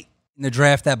guys late in the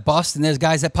draft that bust, and there's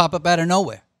guys that pop up out of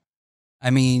nowhere. I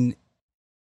mean,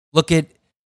 look at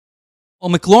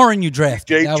McLaurin you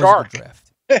drafted. That was a good draft.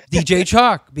 DJ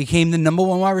Chark became the number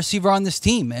 1 wide receiver on this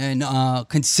team and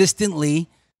consistently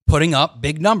putting up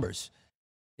big numbers.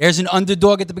 There's an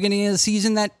underdog at the beginning of the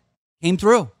season that came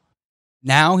through.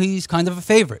 Now he's kind of a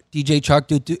favorite. DJ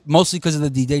Chark, mostly because of the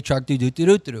DJ Chark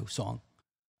do song.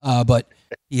 But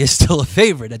he is still a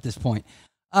favorite at this point.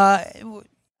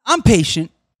 I'm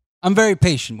patient. I'm very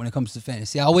patient when it comes to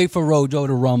fantasy. I'll wait for Rojo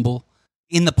to rumble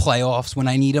in the playoffs when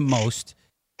I need him most.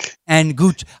 And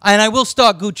Gucci, and I will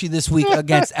start Gucci this week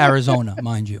against Arizona,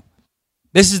 mind you.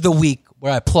 This is the week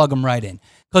where I plug him right in.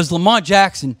 Because Lamar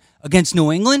Jackson against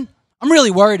New England, I'm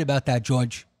really worried about that,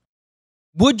 George.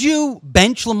 Would you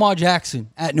bench Lamar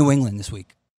Jackson at New England this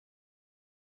week?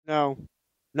 No,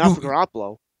 not for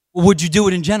Garoppolo. Would you do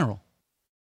it in general?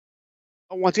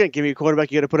 Once again, give me a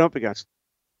quarterback you got to put up against.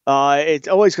 It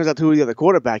always comes out to who the other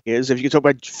quarterback is. If you can talk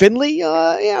about Finley,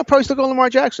 I'll probably still go Lamar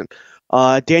Jackson.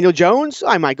 Daniel Jones,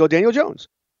 I might go Daniel Jones.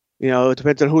 It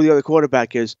depends on who the other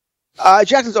quarterback is.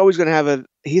 Jackson's always going to have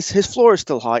his floor is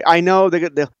still high. I know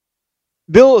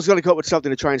Bill is going to come up with something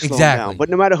to try and slow him down. But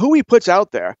no matter who he puts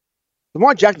out there,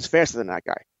 Lamar Jackson's faster than that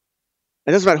guy.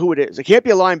 It doesn't matter who it is. It can't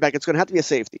be a linebacker. It's going to have to be a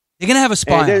safety. They're going to have a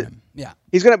spy on him. Yeah,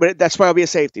 but that spy will be a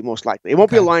safety most likely. It won't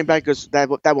be a linebacker because that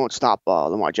won't stop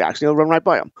Lamar Jackson. He'll run right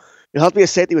by him. It'll have to be a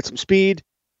safety with some speed.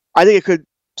 I think it could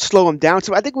slow him down.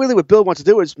 So I think really what Bill wants to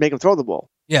do is make him throw the ball.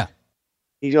 Yeah.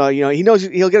 He knows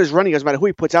he'll get his running. Doesn't matter who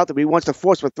he puts out there, but he wants to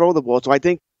force him to throw the ball. So I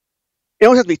think it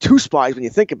almost has to be two spies when you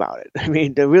think about it. I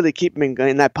mean, to really keep him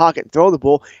in that pocket and throw the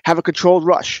ball, have a controlled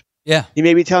rush. Yeah. He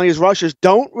may be telling his rushers,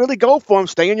 don't really go for him.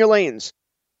 Stay in your lanes.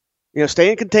 Stay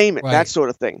in containment, that sort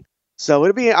of thing. So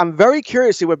I'm very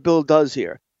curious to see what Bill does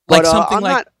here. Like but, something I'm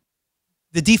like not,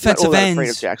 the defensive ends. Afraid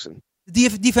of Jackson. The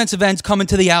defensive ends coming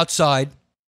to the outside,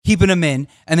 keeping them in,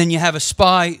 and then you have a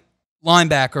spy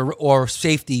linebacker or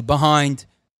safety behind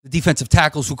the defensive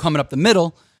tackles who are coming up the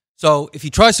middle. So if he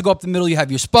tries to go up the middle, you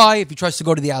have your spy. If he tries to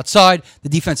go to the outside, the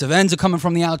defensive ends are coming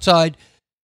from the outside.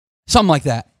 Something like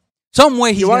that. Some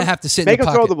way he's going to have to sit in the pocket. Make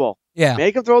him throw the ball. Yeah.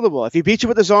 Make him throw the ball. If he beats you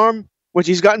with his arm, which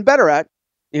he's gotten better at,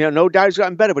 no doubt he's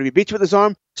gotten better, but if he beats you with his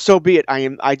arm, so be it.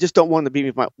 I just don't want him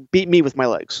to beat me with my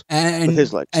legs, with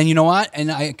his legs. And you know what?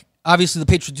 And obviously the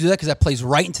Patriots do that because that plays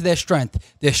right into their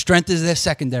strength. Their strength is their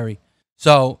secondary.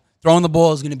 So throwing the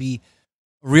ball is going to be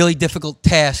a really difficult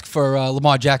task for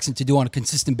Lamar Jackson to do on a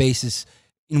consistent basis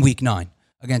in Week 9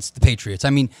 against the Patriots.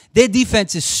 I mean, their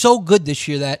defense is so good this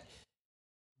year that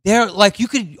they're like, you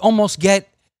could almost get,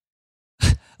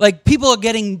 like, people are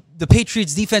getting the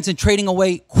Patriots defense and trading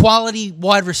away quality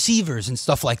wide receivers and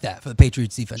stuff like that for the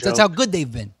Patriots defense. That's how good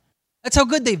they've been. That's how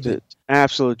good they've been.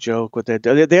 Absolute joke what they're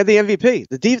doing. They're the MVP.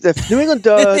 The New England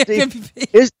MVP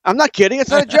is. I'm not kidding.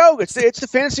 It's not a joke. It's the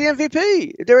fantasy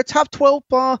MVP. They're a top 12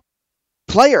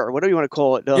 player, whatever you want to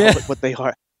call it. What they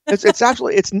are. It's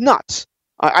absolutely. It's nuts.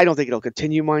 I don't think it'll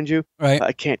continue, mind you. Right.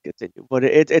 I can't continue, but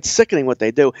it's sickening what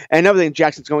they do. And another thing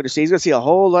Jackson's going to see, he's going to see a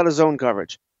whole lot of zone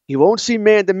coverage. He won't see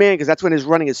man-to-man because that's when his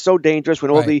running is so dangerous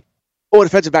when all the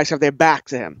defensive backs have their back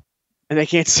to him and they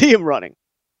can't see him running.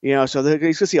 So he's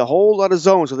going to see a whole lot of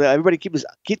zones so that everybody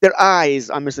keep their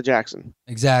eyes on Mr. Jackson.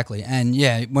 Exactly. And,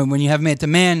 when you have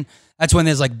man-to-man, that's when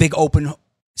there's, like, big open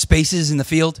spaces in the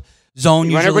field. Zone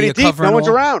you usually you're deep, covering no one's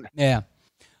around. Yeah.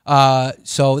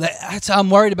 So that's I'm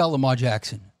worried about Lamar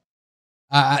Jackson.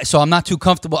 So I'm not too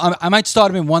comfortable. I might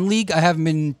start him in one league. I have him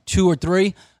in 2 or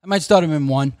 3. I might start him in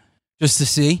one. Just to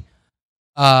see.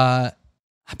 But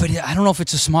I don't know if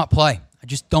it's a smart play. I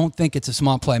just don't think it's a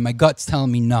smart play. My gut's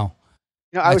telling me no.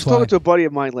 I was talking to a buddy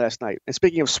of mine last night, and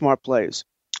speaking of smart plays,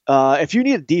 if you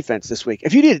need a defense this week,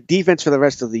 if you need a defense for the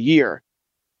rest of the year,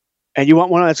 and you want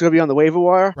one that's going to be on the waiver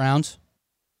wire. Browns?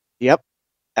 Yep.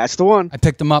 That's the one. I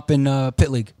picked them up in Pit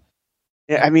League.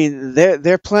 Yeah, I mean,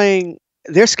 they're playing,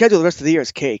 their schedule the rest of the year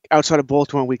is cake outside of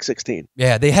Baltimore in Week 16.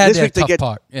 Yeah, they had their tough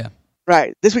part. Yeah.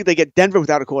 Right. This week they get Denver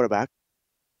without a quarterback.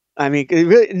 I mean,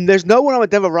 there's no one on the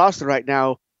Denver roster right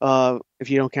now, if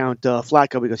you don't count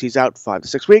Flacco because he's out 5 to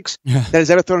 6 weeks, that has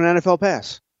ever thrown an NFL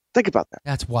pass. Think about that.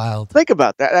 That's wild. Think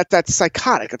about that. That's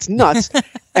psychotic. It's nuts.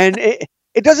 And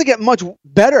it doesn't get much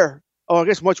better, or I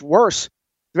guess much worse,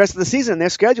 the rest of the season. Their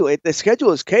schedule, their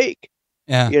schedule is cake.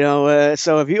 Yeah.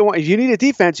 So if you need a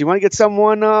defense, you want to get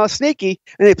someone sneaky,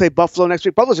 and they play Buffalo next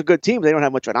week. Buffalo's a good team. But they don't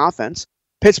have much of an offense.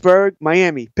 Pittsburgh,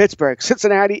 Miami, Pittsburgh,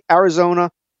 Cincinnati, Arizona.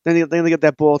 Then they get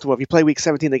that Baltimore. If you play Week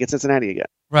 17, they get Cincinnati again.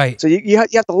 Right. So you have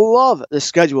to love the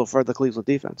schedule for the Cleveland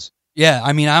defense. Yeah,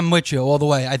 I mean, I'm with you all the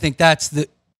way. I think that's the,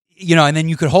 and then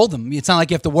you could hold them. It's not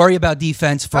like you have to worry about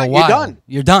defense for a while.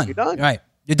 You're done. Right.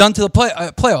 You're done to the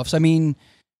playoffs. I mean,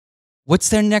 what's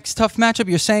their next tough matchup?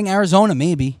 You're saying Arizona,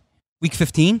 maybe. Week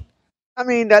 15? I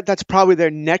mean, that's probably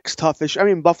their next toughest. I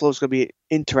mean, Buffalo's going to be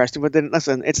interesting, but then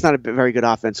listen, it's not a very good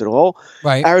offense at all.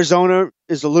 Right. Arizona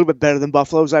is a little bit better than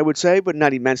Buffalo's, I would say, but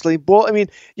not immensely. I mean,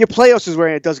 your playoffs is where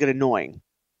it does get annoying.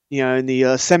 You know, in the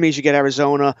semis you get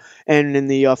Arizona, and in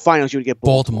the finals you would get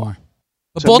Baltimore.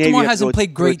 But So Baltimore maybe hasn't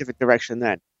played great. A different direction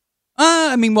then.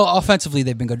 I mean, well, offensively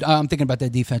they've been good. I'm thinking about their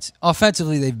defense.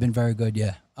 Offensively, they've been very good.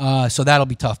 Yeah. So that'll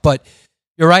be tough. But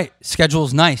you're right.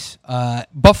 Schedule's nice.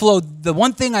 Buffalo. The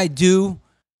one thing I do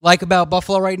like about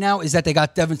Buffalo right now is that they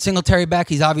got Devin Singletary back.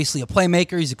 He's obviously a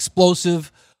playmaker. He's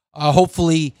explosive.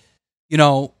 Hopefully,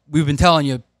 we've been telling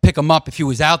you pick him up if he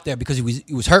was out there because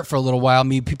he was hurt for a little while.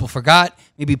 Maybe people forgot.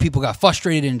 Maybe people got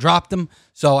frustrated and dropped him.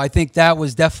 So I think that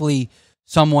was definitely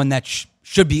someone that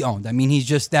should be owned. I mean, he's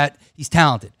just that he's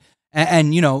talented.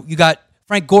 And you got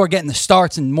Frank Gore getting the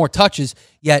starts and more touches,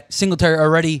 yet Singletary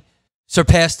already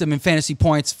surpassed him in fantasy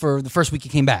points for the first week he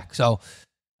came back. So,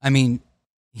 I mean,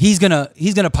 he's gonna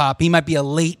pop. He might be a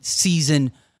late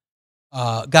season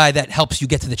guy that helps you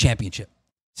get to the championship.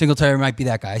 Singletary might be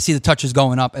that guy. I see the touches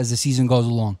going up as the season goes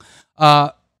along.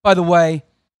 By the way,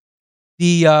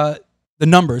 the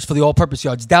numbers for the all-purpose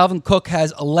yards. Dalvin Cook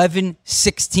has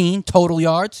 1116 total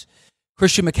yards.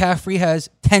 Christian McCaffrey has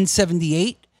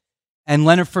 1078. And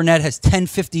Leonard Fournette has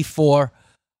 1054.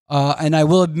 And I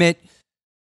will admit,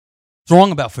 it's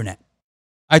wrong about Fournette.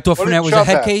 I thought Fournette was a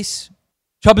head case.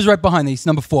 Chubb is right behind. He's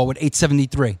number 4 with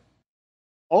 873.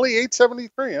 Only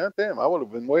 873, huh? Damn, I would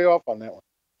have been way off on that one.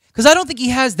 Because I don't think he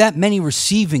has that many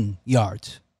receiving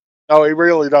yards. No, he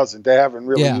really doesn't. They haven't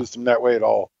really used him that way at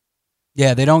all.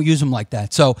 Yeah, they don't use him like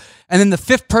that. So, and then the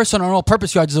 5th person on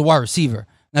all-purpose yards is a wide receiver.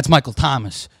 That's Michael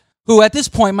Thomas, who at this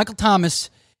point, Michael Thomas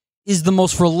is the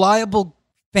most reliable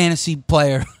fantasy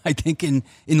player, I think, in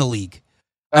the league.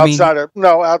 Outside of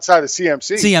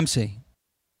CMC. CMC.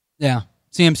 Yeah,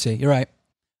 CMC. You're right.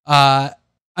 But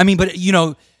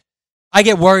I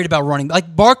get worried about running.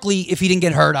 Like Barkley, if he didn't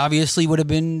get hurt, obviously would have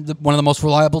been one of the most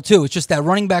reliable too. It's just that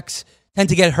running backs tend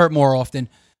to get hurt more often.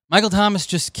 Michael Thomas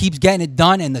just keeps getting it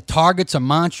done, and the targets are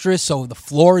monstrous, so the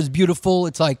floor is beautiful.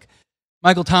 It's like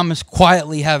Michael Thomas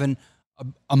quietly having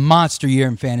a monster year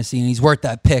in fantasy, and he's worth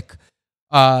that pick.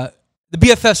 The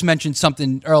BFFs mentioned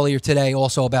something earlier today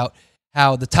also about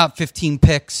how the top 15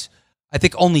 picks, I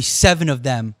think only 7 of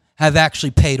them have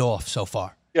actually paid off so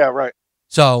far. Yeah, right.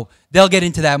 So they'll get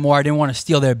into that more. I didn't want to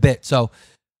steal their bit, so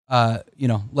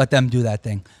let them do that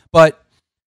thing. But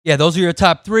yeah, those are your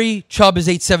top 3. Chubb is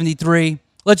 873.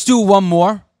 Let's do one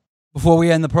more before we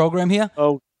end the program here.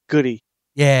 Oh, goody.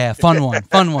 Yeah, fun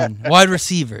one. Wide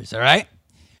receivers, all right?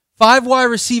 5 wide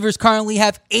receivers currently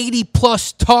have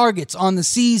 80-plus targets on the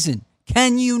season.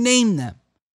 Can you name them?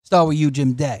 Start with you,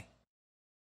 Jim Day.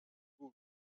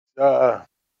 I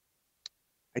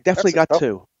definitely got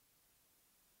 2.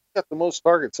 Got the most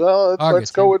targets. Let's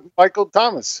go with Michael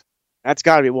Thomas. That's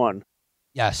got to be 1.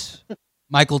 Yes.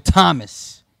 Michael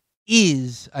Thomas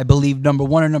is, I believe, number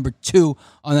 1 or number 2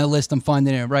 on that list. I'm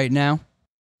finding it right now.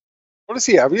 What does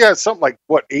he have? He has something like,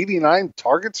 89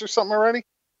 targets or something already?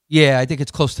 Yeah, I think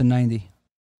it's close to 90.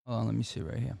 Hold on, let me see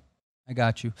right here. I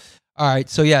got you. All right,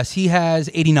 so yes, he has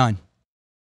 89.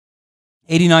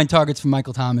 89 targets for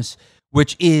Michael Thomas,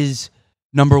 which is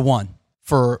number 1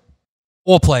 for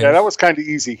all players. Yeah, that was kind of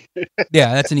easy.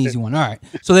 Yeah, that's an easy one. All right.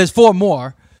 So there's 4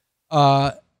 more. 2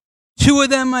 of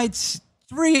them,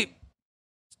 3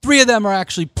 of them are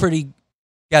actually pretty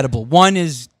gettable. 1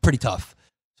 is pretty tough.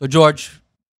 So, George,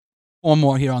 4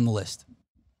 more here on the list.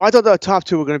 I thought the top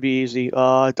 2 were going to be easy.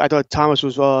 I thought Thomas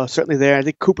was certainly there. I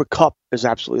think Cooper Kupp is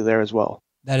absolutely there as well.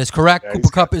 That is correct. Yeah, Cooper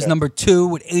Kupp is number 2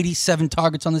 with 87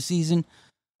 targets on the season.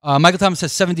 Michael Thomas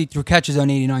has 73 catches on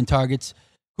 89 targets.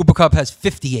 Cooper Kupp has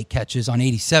 58 catches on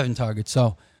 87 targets.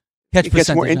 So catch it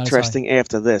gets more interesting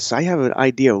after this. I have an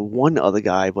idea of one other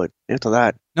guy, but after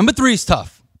that. Number 3 is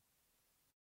tough.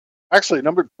 Actually,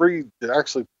 number 3,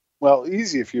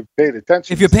 easy if you paid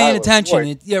attention. If you're paying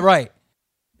attention, yeah, right.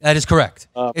 That is correct.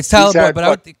 It's Tyler Boyd, but I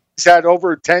would think he's had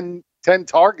over 10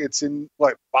 targets in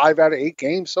 5 out of 8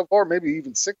 games so far, maybe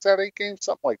even 6 out of 8 games,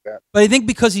 something like that. But I think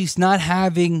because he's not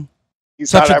having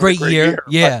such a great year,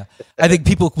 yeah, I think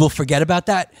people will forget about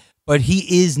that. But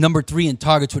he is number 3 in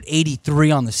targets with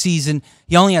 83 on the season.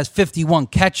 He only has 51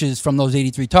 catches from those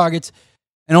 83 targets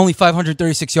and only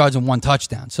 536 yards and 1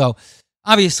 touchdown. So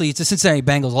obviously, it's the Cincinnati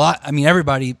Bengals. A lot. I mean,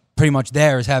 everybody pretty much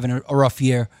there is having a rough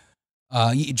year.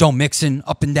 Joe Mixon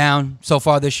up and down so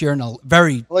far this year, and a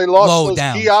very they lost low those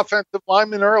down. Key offensive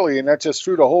linemen early, and that just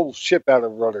threw the whole ship out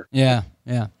of rudder. Yeah.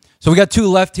 So we got 2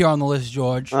 left here on the list,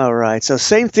 George. All right. So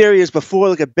same theory as before.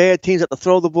 Look at bad teams that to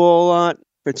throw the ball a lot.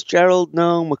 Fitzgerald,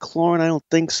 no. McLaurin, I don't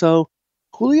think so.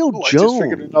 Julio Jones. I just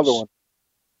figured another one.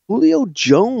 Julio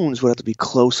Jones would have to be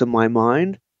close in my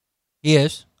mind. He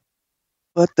is.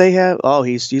 But they have. Oh,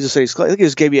 you just said he's close. I think he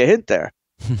just gave you a hint there.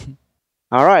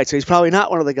 All right, so he's probably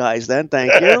not one of the guys then.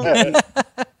 Thank you.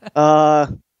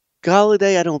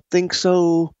 Galladay, I don't think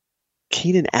so.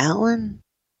 Keenan Allen?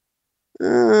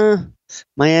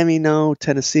 Miami, no.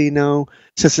 Tennessee, no.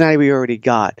 Cincinnati, we already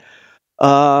got.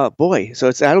 Boy, so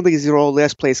I don't think he's your old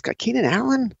last place guy. Keenan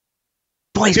Allen?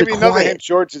 Boy, he's Give been me another quiet. hint,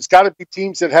 George. It's got to be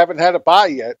teams that haven't had a bye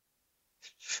yet.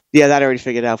 Yeah, that I already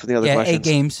figured out from the other questions. 8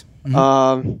 games.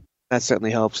 Mm-hmm. That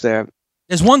certainly helps there.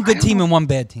 There's one good team and one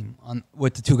bad team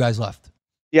with the 2 guys left.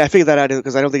 Yeah, I figured that out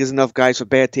because I don't think there's enough guys for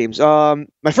bad teams.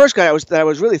 My first guy that I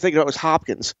was really thinking about was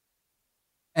Hopkins.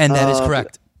 And that is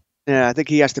correct. Yeah, I think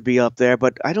he has to be up there,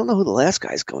 but I don't know who the last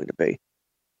guy's going to be.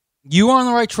 You are on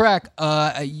the right track.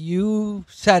 You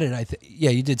said it, I think.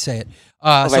 Yeah, you did say it. If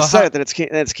I said it, then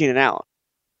it's Keenan Allen.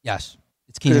 Yes,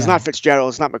 it's Keenan It's Allen. not Fitzgerald,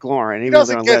 it's not McLaurin. He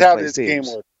doesn't get how this game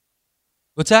works.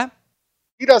 What's that?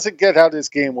 He doesn't get how this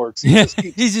game works. He just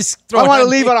keeps He's just I throwing want to out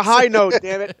leave on a names. high note,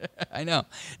 damn it. I know.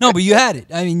 No, but you had it.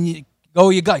 I mean, you go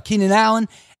where you got. Keenan Allen,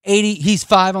 80. He's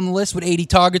 5 on the list with 80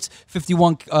 targets,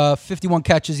 51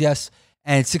 catches, yes,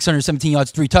 and 617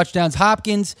 yards, 3 touchdowns.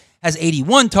 Hopkins has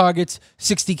 81 targets,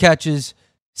 60 catches,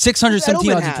 617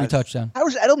 yards, and 3 touchdowns. How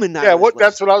is Edelman not? Yeah,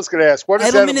 that's what I was going to ask. What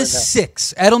does Edelman Edelman is have?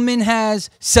 6. Edelman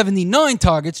has 79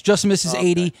 targets, just misses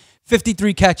 80,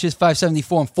 53 catches,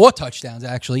 574, and 4 touchdowns,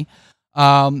 actually.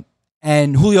 And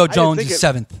Julio Jones is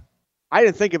 7th. I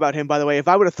didn't think about him, by the way. If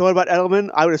I would have thought about Edelman,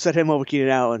 I would have set him over Keenan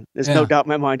Allen. There's no doubt in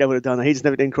my mind I would have done that. He just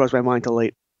never didn't cross my mind till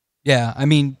late. Yeah, I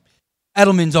mean,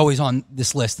 Edelman's always on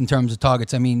this list in terms of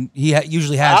targets. I mean, he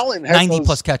usually has Allen had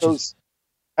 90-plus catches.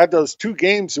 Had those 2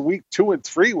 games in week 2 and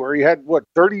 3 where he had,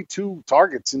 32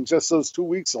 targets in just those 2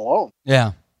 weeks alone.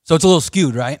 Yeah, so it's a little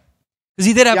skewed, right? Because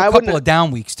he did have a couple of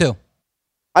down weeks, too.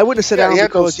 I wouldn't have said Allen he had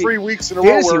because those 3 weeks in a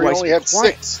row where he only had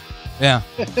 6. Yeah.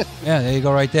 Yeah, there you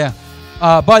go right there.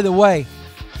 By the way,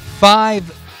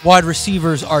 5 wide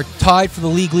receivers are tied for the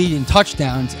league lead in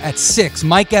touchdowns at 6.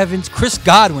 Mike Evans, Chris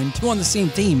Godwin, 2 on the same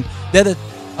team. They're the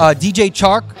DJ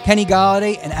Chark, Kenny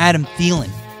Galladay, and Adam Thielen,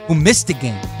 who missed the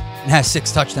game and has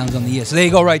 6 touchdowns on the year. So there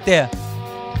you go right there.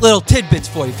 Little tidbits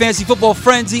for you. Fantasy Football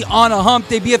Frenzy on a hump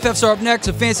day. BFFs are up next.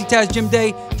 So Fantasy Taz, Jim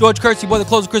Day, George Kurtz, your boy, the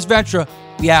closer, Chris Ventura.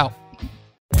 We out.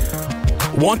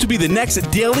 Want to be the next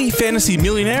daily fantasy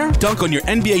millionaire? Dunk on your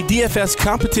NBA DFS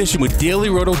competition with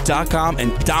DailyRoto.com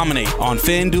and dominate on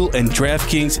FanDuel and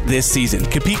DraftKings this season.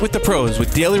 Compete with the pros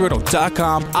with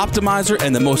DailyRoto.com, Optimizer,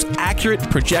 and the most accurate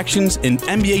projections in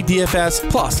NBA DFS,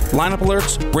 plus lineup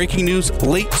alerts, breaking news,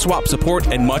 late swap support,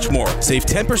 and much more. Save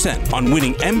 10% on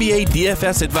winning NBA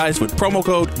DFS advice with promo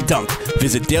code DUNK.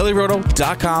 Visit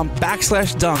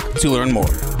DailyRoto.com/dunk to learn more.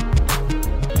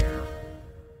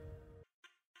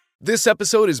 This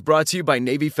episode is brought to you by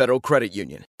Navy Federal Credit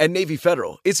Union. At Navy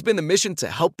Federal, it's been the mission to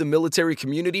help the military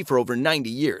community for over 90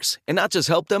 years. And not just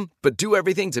help them, but do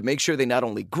everything to make sure they not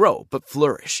only grow, but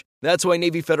flourish. That's why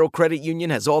Navy Federal Credit Union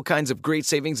has all kinds of great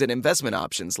savings and investment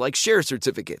options like share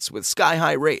certificates with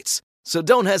sky-high rates. So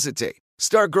don't hesitate.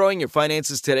 Start growing your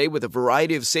finances today with a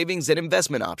variety of savings and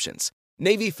investment options.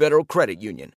 Navy Federal Credit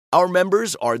Union. Our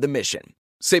members are the mission.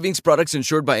 Savings products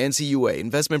insured by NCUA.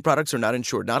 Investment products are not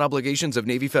insured, not obligations of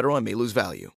Navy Federal and may lose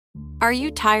value. Are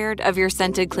you tired of your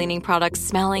scented cleaning products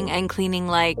smelling and cleaning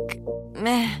like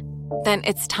meh? Then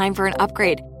it's time for an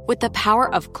upgrade with the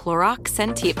power of Clorox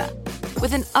Scentiva.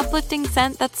 With an uplifting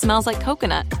scent that smells like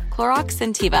coconut, Clorox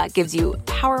Scentiva gives you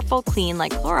powerful clean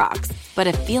like Clorox, but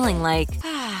a feeling like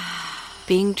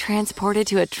being transported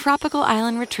to a tropical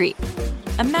island retreat.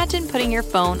 Imagine putting your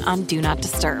phone on Do Not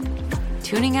Disturb,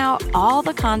 tuning out all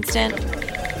the constant,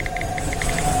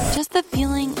 just the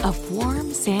feeling of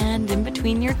warm sand in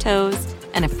between your toes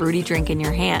and a fruity drink in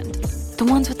your hand. The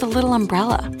ones with the little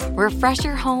umbrella. Refresh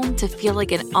your home to feel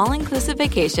like an all-inclusive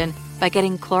vacation by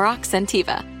getting Clorox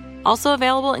Scentiva. Also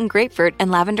available in grapefruit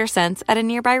and lavender scents at a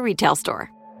nearby retail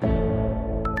store.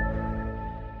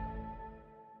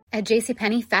 At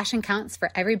JCPenney, fashion counts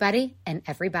for everybody and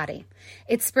everybody.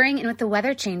 It's spring, and with the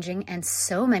weather changing and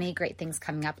so many great things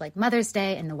coming up like Mother's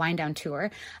Day and the Wind Down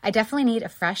Tour, I definitely need a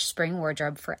fresh spring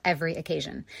wardrobe for every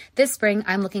occasion. This spring,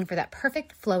 I'm looking for that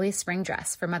perfect flowy spring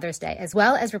dress for Mother's Day, as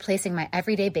well as replacing my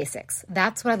everyday basics.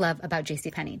 That's what I love about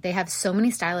JCPenney. They have so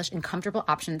many stylish and comfortable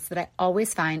options that I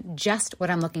always find just what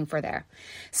I'm looking for there.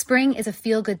 Spring is a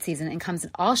feel-good season and comes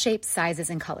in all shapes, sizes,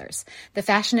 and colors. The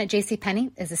fashion at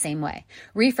JCPenney is the same way.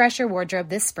 Refresh Refresh your wardrobe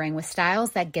this spring with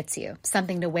styles that gets you.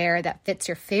 Something to wear that fits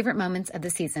your favorite moments of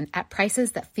the season at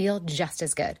prices that feel just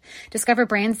as good. Discover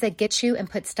brands that get you and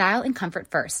put style and comfort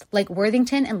first, like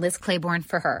Worthington and Liz Claiborne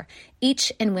for her,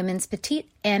 each in women's petite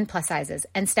and plus sizes,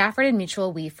 and Stafford and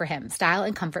Mutual Weave for him, style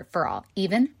and comfort for all,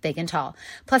 even big and tall.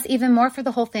 Plus even more for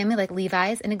the whole family like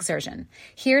Levi's and Exertion.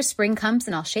 Here, spring comes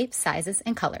in all shapes, sizes,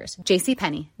 and colors.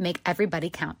 JCPenney, make everybody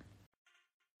count.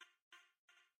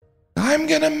 I'm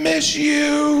gonna miss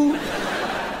you.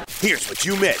 Here's what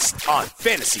you missed on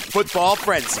Fantasy Football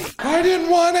Frenzy. I didn't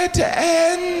want it to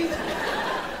end.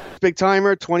 Big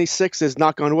timer. 26 is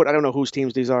knock on wood. I don't know whose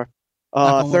teams these are.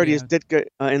 30 is Ditka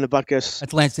in the Butkus.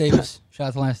 That's Lance Davis. Shout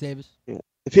out to Lance Davis. Yeah.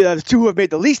 The two who have made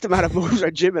the least amount of moves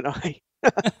are Jim and I.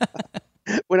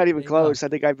 We're not even close. I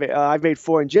think I've made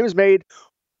 4, and Jim's made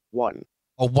 1.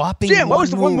 A whopping Jim, what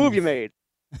was the one move move you made?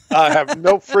 I have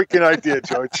no freaking idea,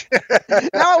 George.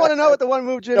 Now I want to know what the one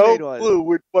move Jim made was. No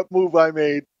clue what move I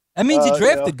made. That means you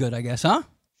drafted good, I guess, huh?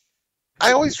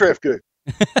 I always draft good.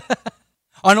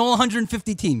 On all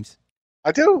 150 teams.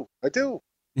 I do. The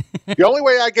only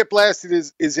way I get blasted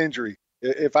is injury.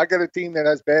 If I get a team that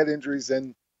has bad injuries,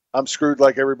 then I'm screwed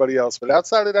like everybody else. But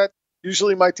outside of that,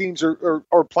 usually my teams are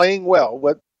playing well.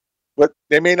 What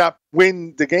they may not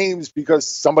win the games because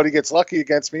somebody gets lucky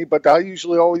against me, but I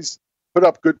usually always put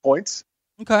up good points.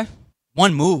 Okay.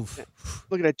 One move.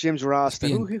 Looking at Jim's roster.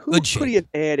 Who could he have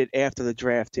added after the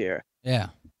draft here? Yeah.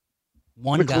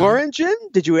 One McLaurin, guy. Jim?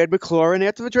 Did you add McLaurin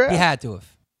after the draft? He had to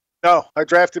have. No, I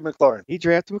drafted McLaurin. He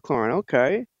drafted McLaurin.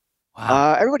 Okay.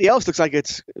 Wow. Everybody else looks like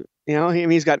it's,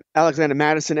 he's got Alexander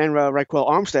Madison and Raquel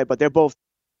Armstead, but they're both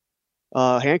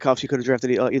handcuffs. You could have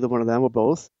drafted either one of them or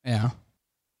both. Yeah.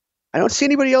 I don't see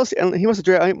anybody else. He must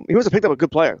have picked up a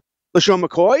good player. LaShawn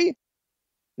McCoy?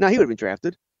 No, he would have been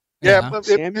drafted. Yeah,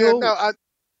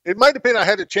 it might have been I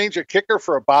had to change a kicker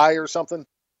for a bye or something.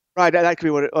 Right, that could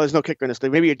be what there's no kicker in this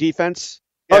league. Maybe your defense?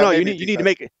 Yeah, you need to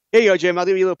make it. Here you go, Jim. I'll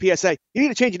give you a little PSA. You need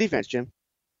to change your defense, Jim.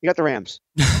 You got the Rams.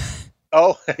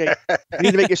 Oh. Okay. You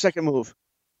need to make your second move.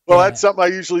 Well, that's something I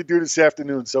usually do this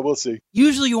afternoon, so we'll see.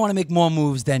 Usually you want to make more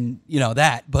moves than,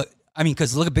 that. But,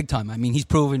 because look at big time. He's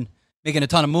proven making a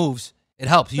ton of moves. It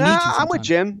helps. You need to I'm with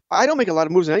Jim. I don't make a lot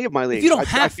of moves in any of my leagues. If you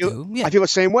don't I feel the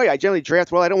same way. I generally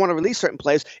draft well. I don't want to release certain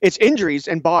players. It's injuries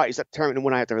and buys that determine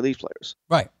when I have to release players.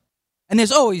 Right. And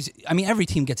there's always, every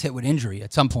team gets hit with injury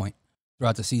at some point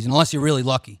throughout the season, unless you're really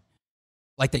lucky.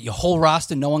 Like that your whole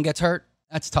roster, no one gets hurt.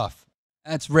 That's tough.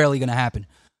 That's rarely going to happen.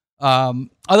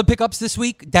 Other pickups this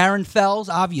week, Darren Fells,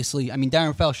 obviously.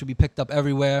 Darren Fells should be picked up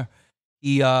everywhere.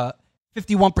 He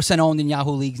 51% owned in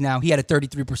Yahoo leagues now. He had a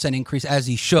 33% increase, as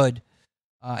he should.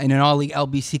 And in our league,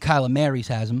 LBC, Kyler Marys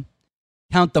has him.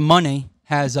 Count the Money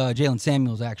has Jalen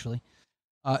Samuels, actually.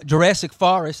 Jurassic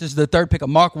Forest is the third pick of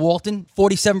Mark Walton,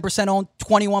 47% owned,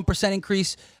 21%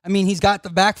 increase. He's got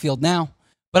the backfield now.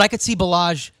 But I could see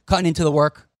Ballage cutting into the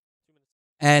work,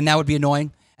 and that would be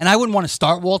annoying. And I wouldn't want to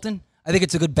start Walton. I think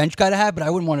it's a good bench guy to have, but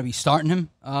I wouldn't want to be starting him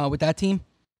with that team.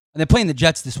 And they're playing the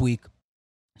Jets this week,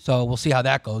 so we'll see how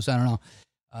that goes. I don't know.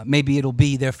 Maybe it'll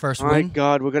be their first win. My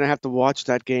God, we're going to have to watch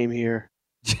that game here.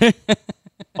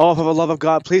 Oh, for the love of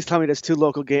God, please tell me there's 2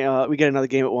 local games. We get another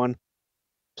game at 1.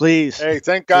 Please. Hey,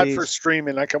 thank God for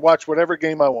streaming. I can watch whatever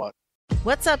game I want.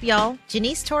 What's up, y'all?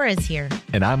 Janice Torres here.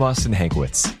 And I'm Austin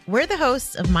Hankwitz. We're the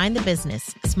hosts of Mind the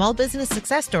Business, Small Business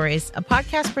Success Stories, a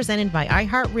podcast presented by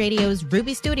iHeartRadio's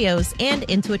Ruby Studios and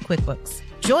Intuit QuickBooks.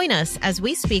 Join us as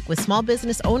we speak with small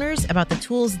business owners about the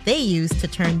tools they use to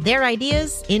turn their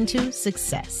ideas into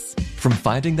success. From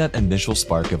finding that initial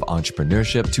spark of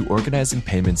entrepreneurship to organizing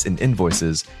payments and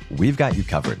invoices, we've got you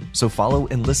covered. So follow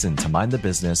and listen to Mind the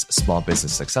Business, Small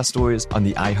Business Success Stories on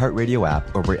the iHeartRadio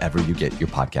app or wherever you get your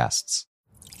podcasts.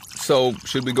 So,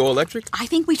 should we go electric? I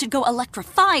think we should go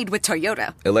electrified with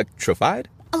Toyota. Electrified?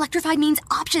 Electrified means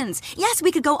options. Yes,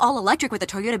 we could go all electric with a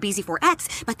Toyota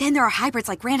BZ4X, but then there are hybrids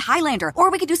like Grand Highlander, or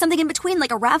we could do something in between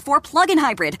like a RAV4 plug-in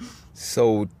hybrid.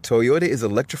 So, Toyota is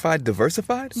electrified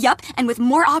diversified? Yup, and with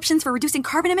more options for reducing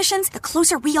carbon emissions, the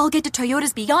closer we all get to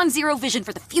Toyota's Beyond Zero vision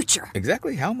for the future.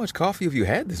 Exactly how much coffee have you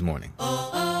had this morning?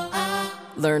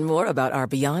 Learn more about our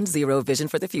Beyond Zero vision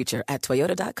for the future at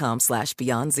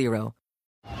toyota.com/Beyond Zero.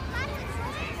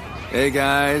 Hey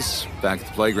guys, back at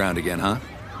the playground again, huh?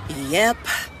 Yep.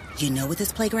 You know what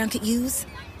this playground could use?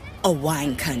 A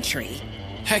wine country.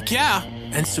 Heck yeah,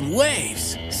 and some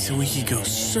waves so we could go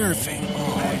surfing.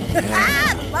 Oh,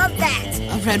 yeah. Love that.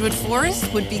 A redwood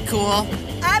forest would be cool.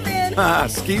 I'm in.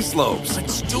 Ski slopes.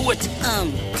 Let's do it.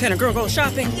 Can a girl go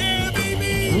shopping? Yeah,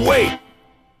 baby. Wait.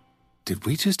 Did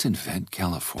we just invent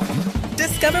California?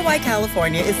 Discover why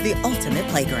California is the ultimate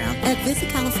playground at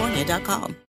visitcalifornia.com.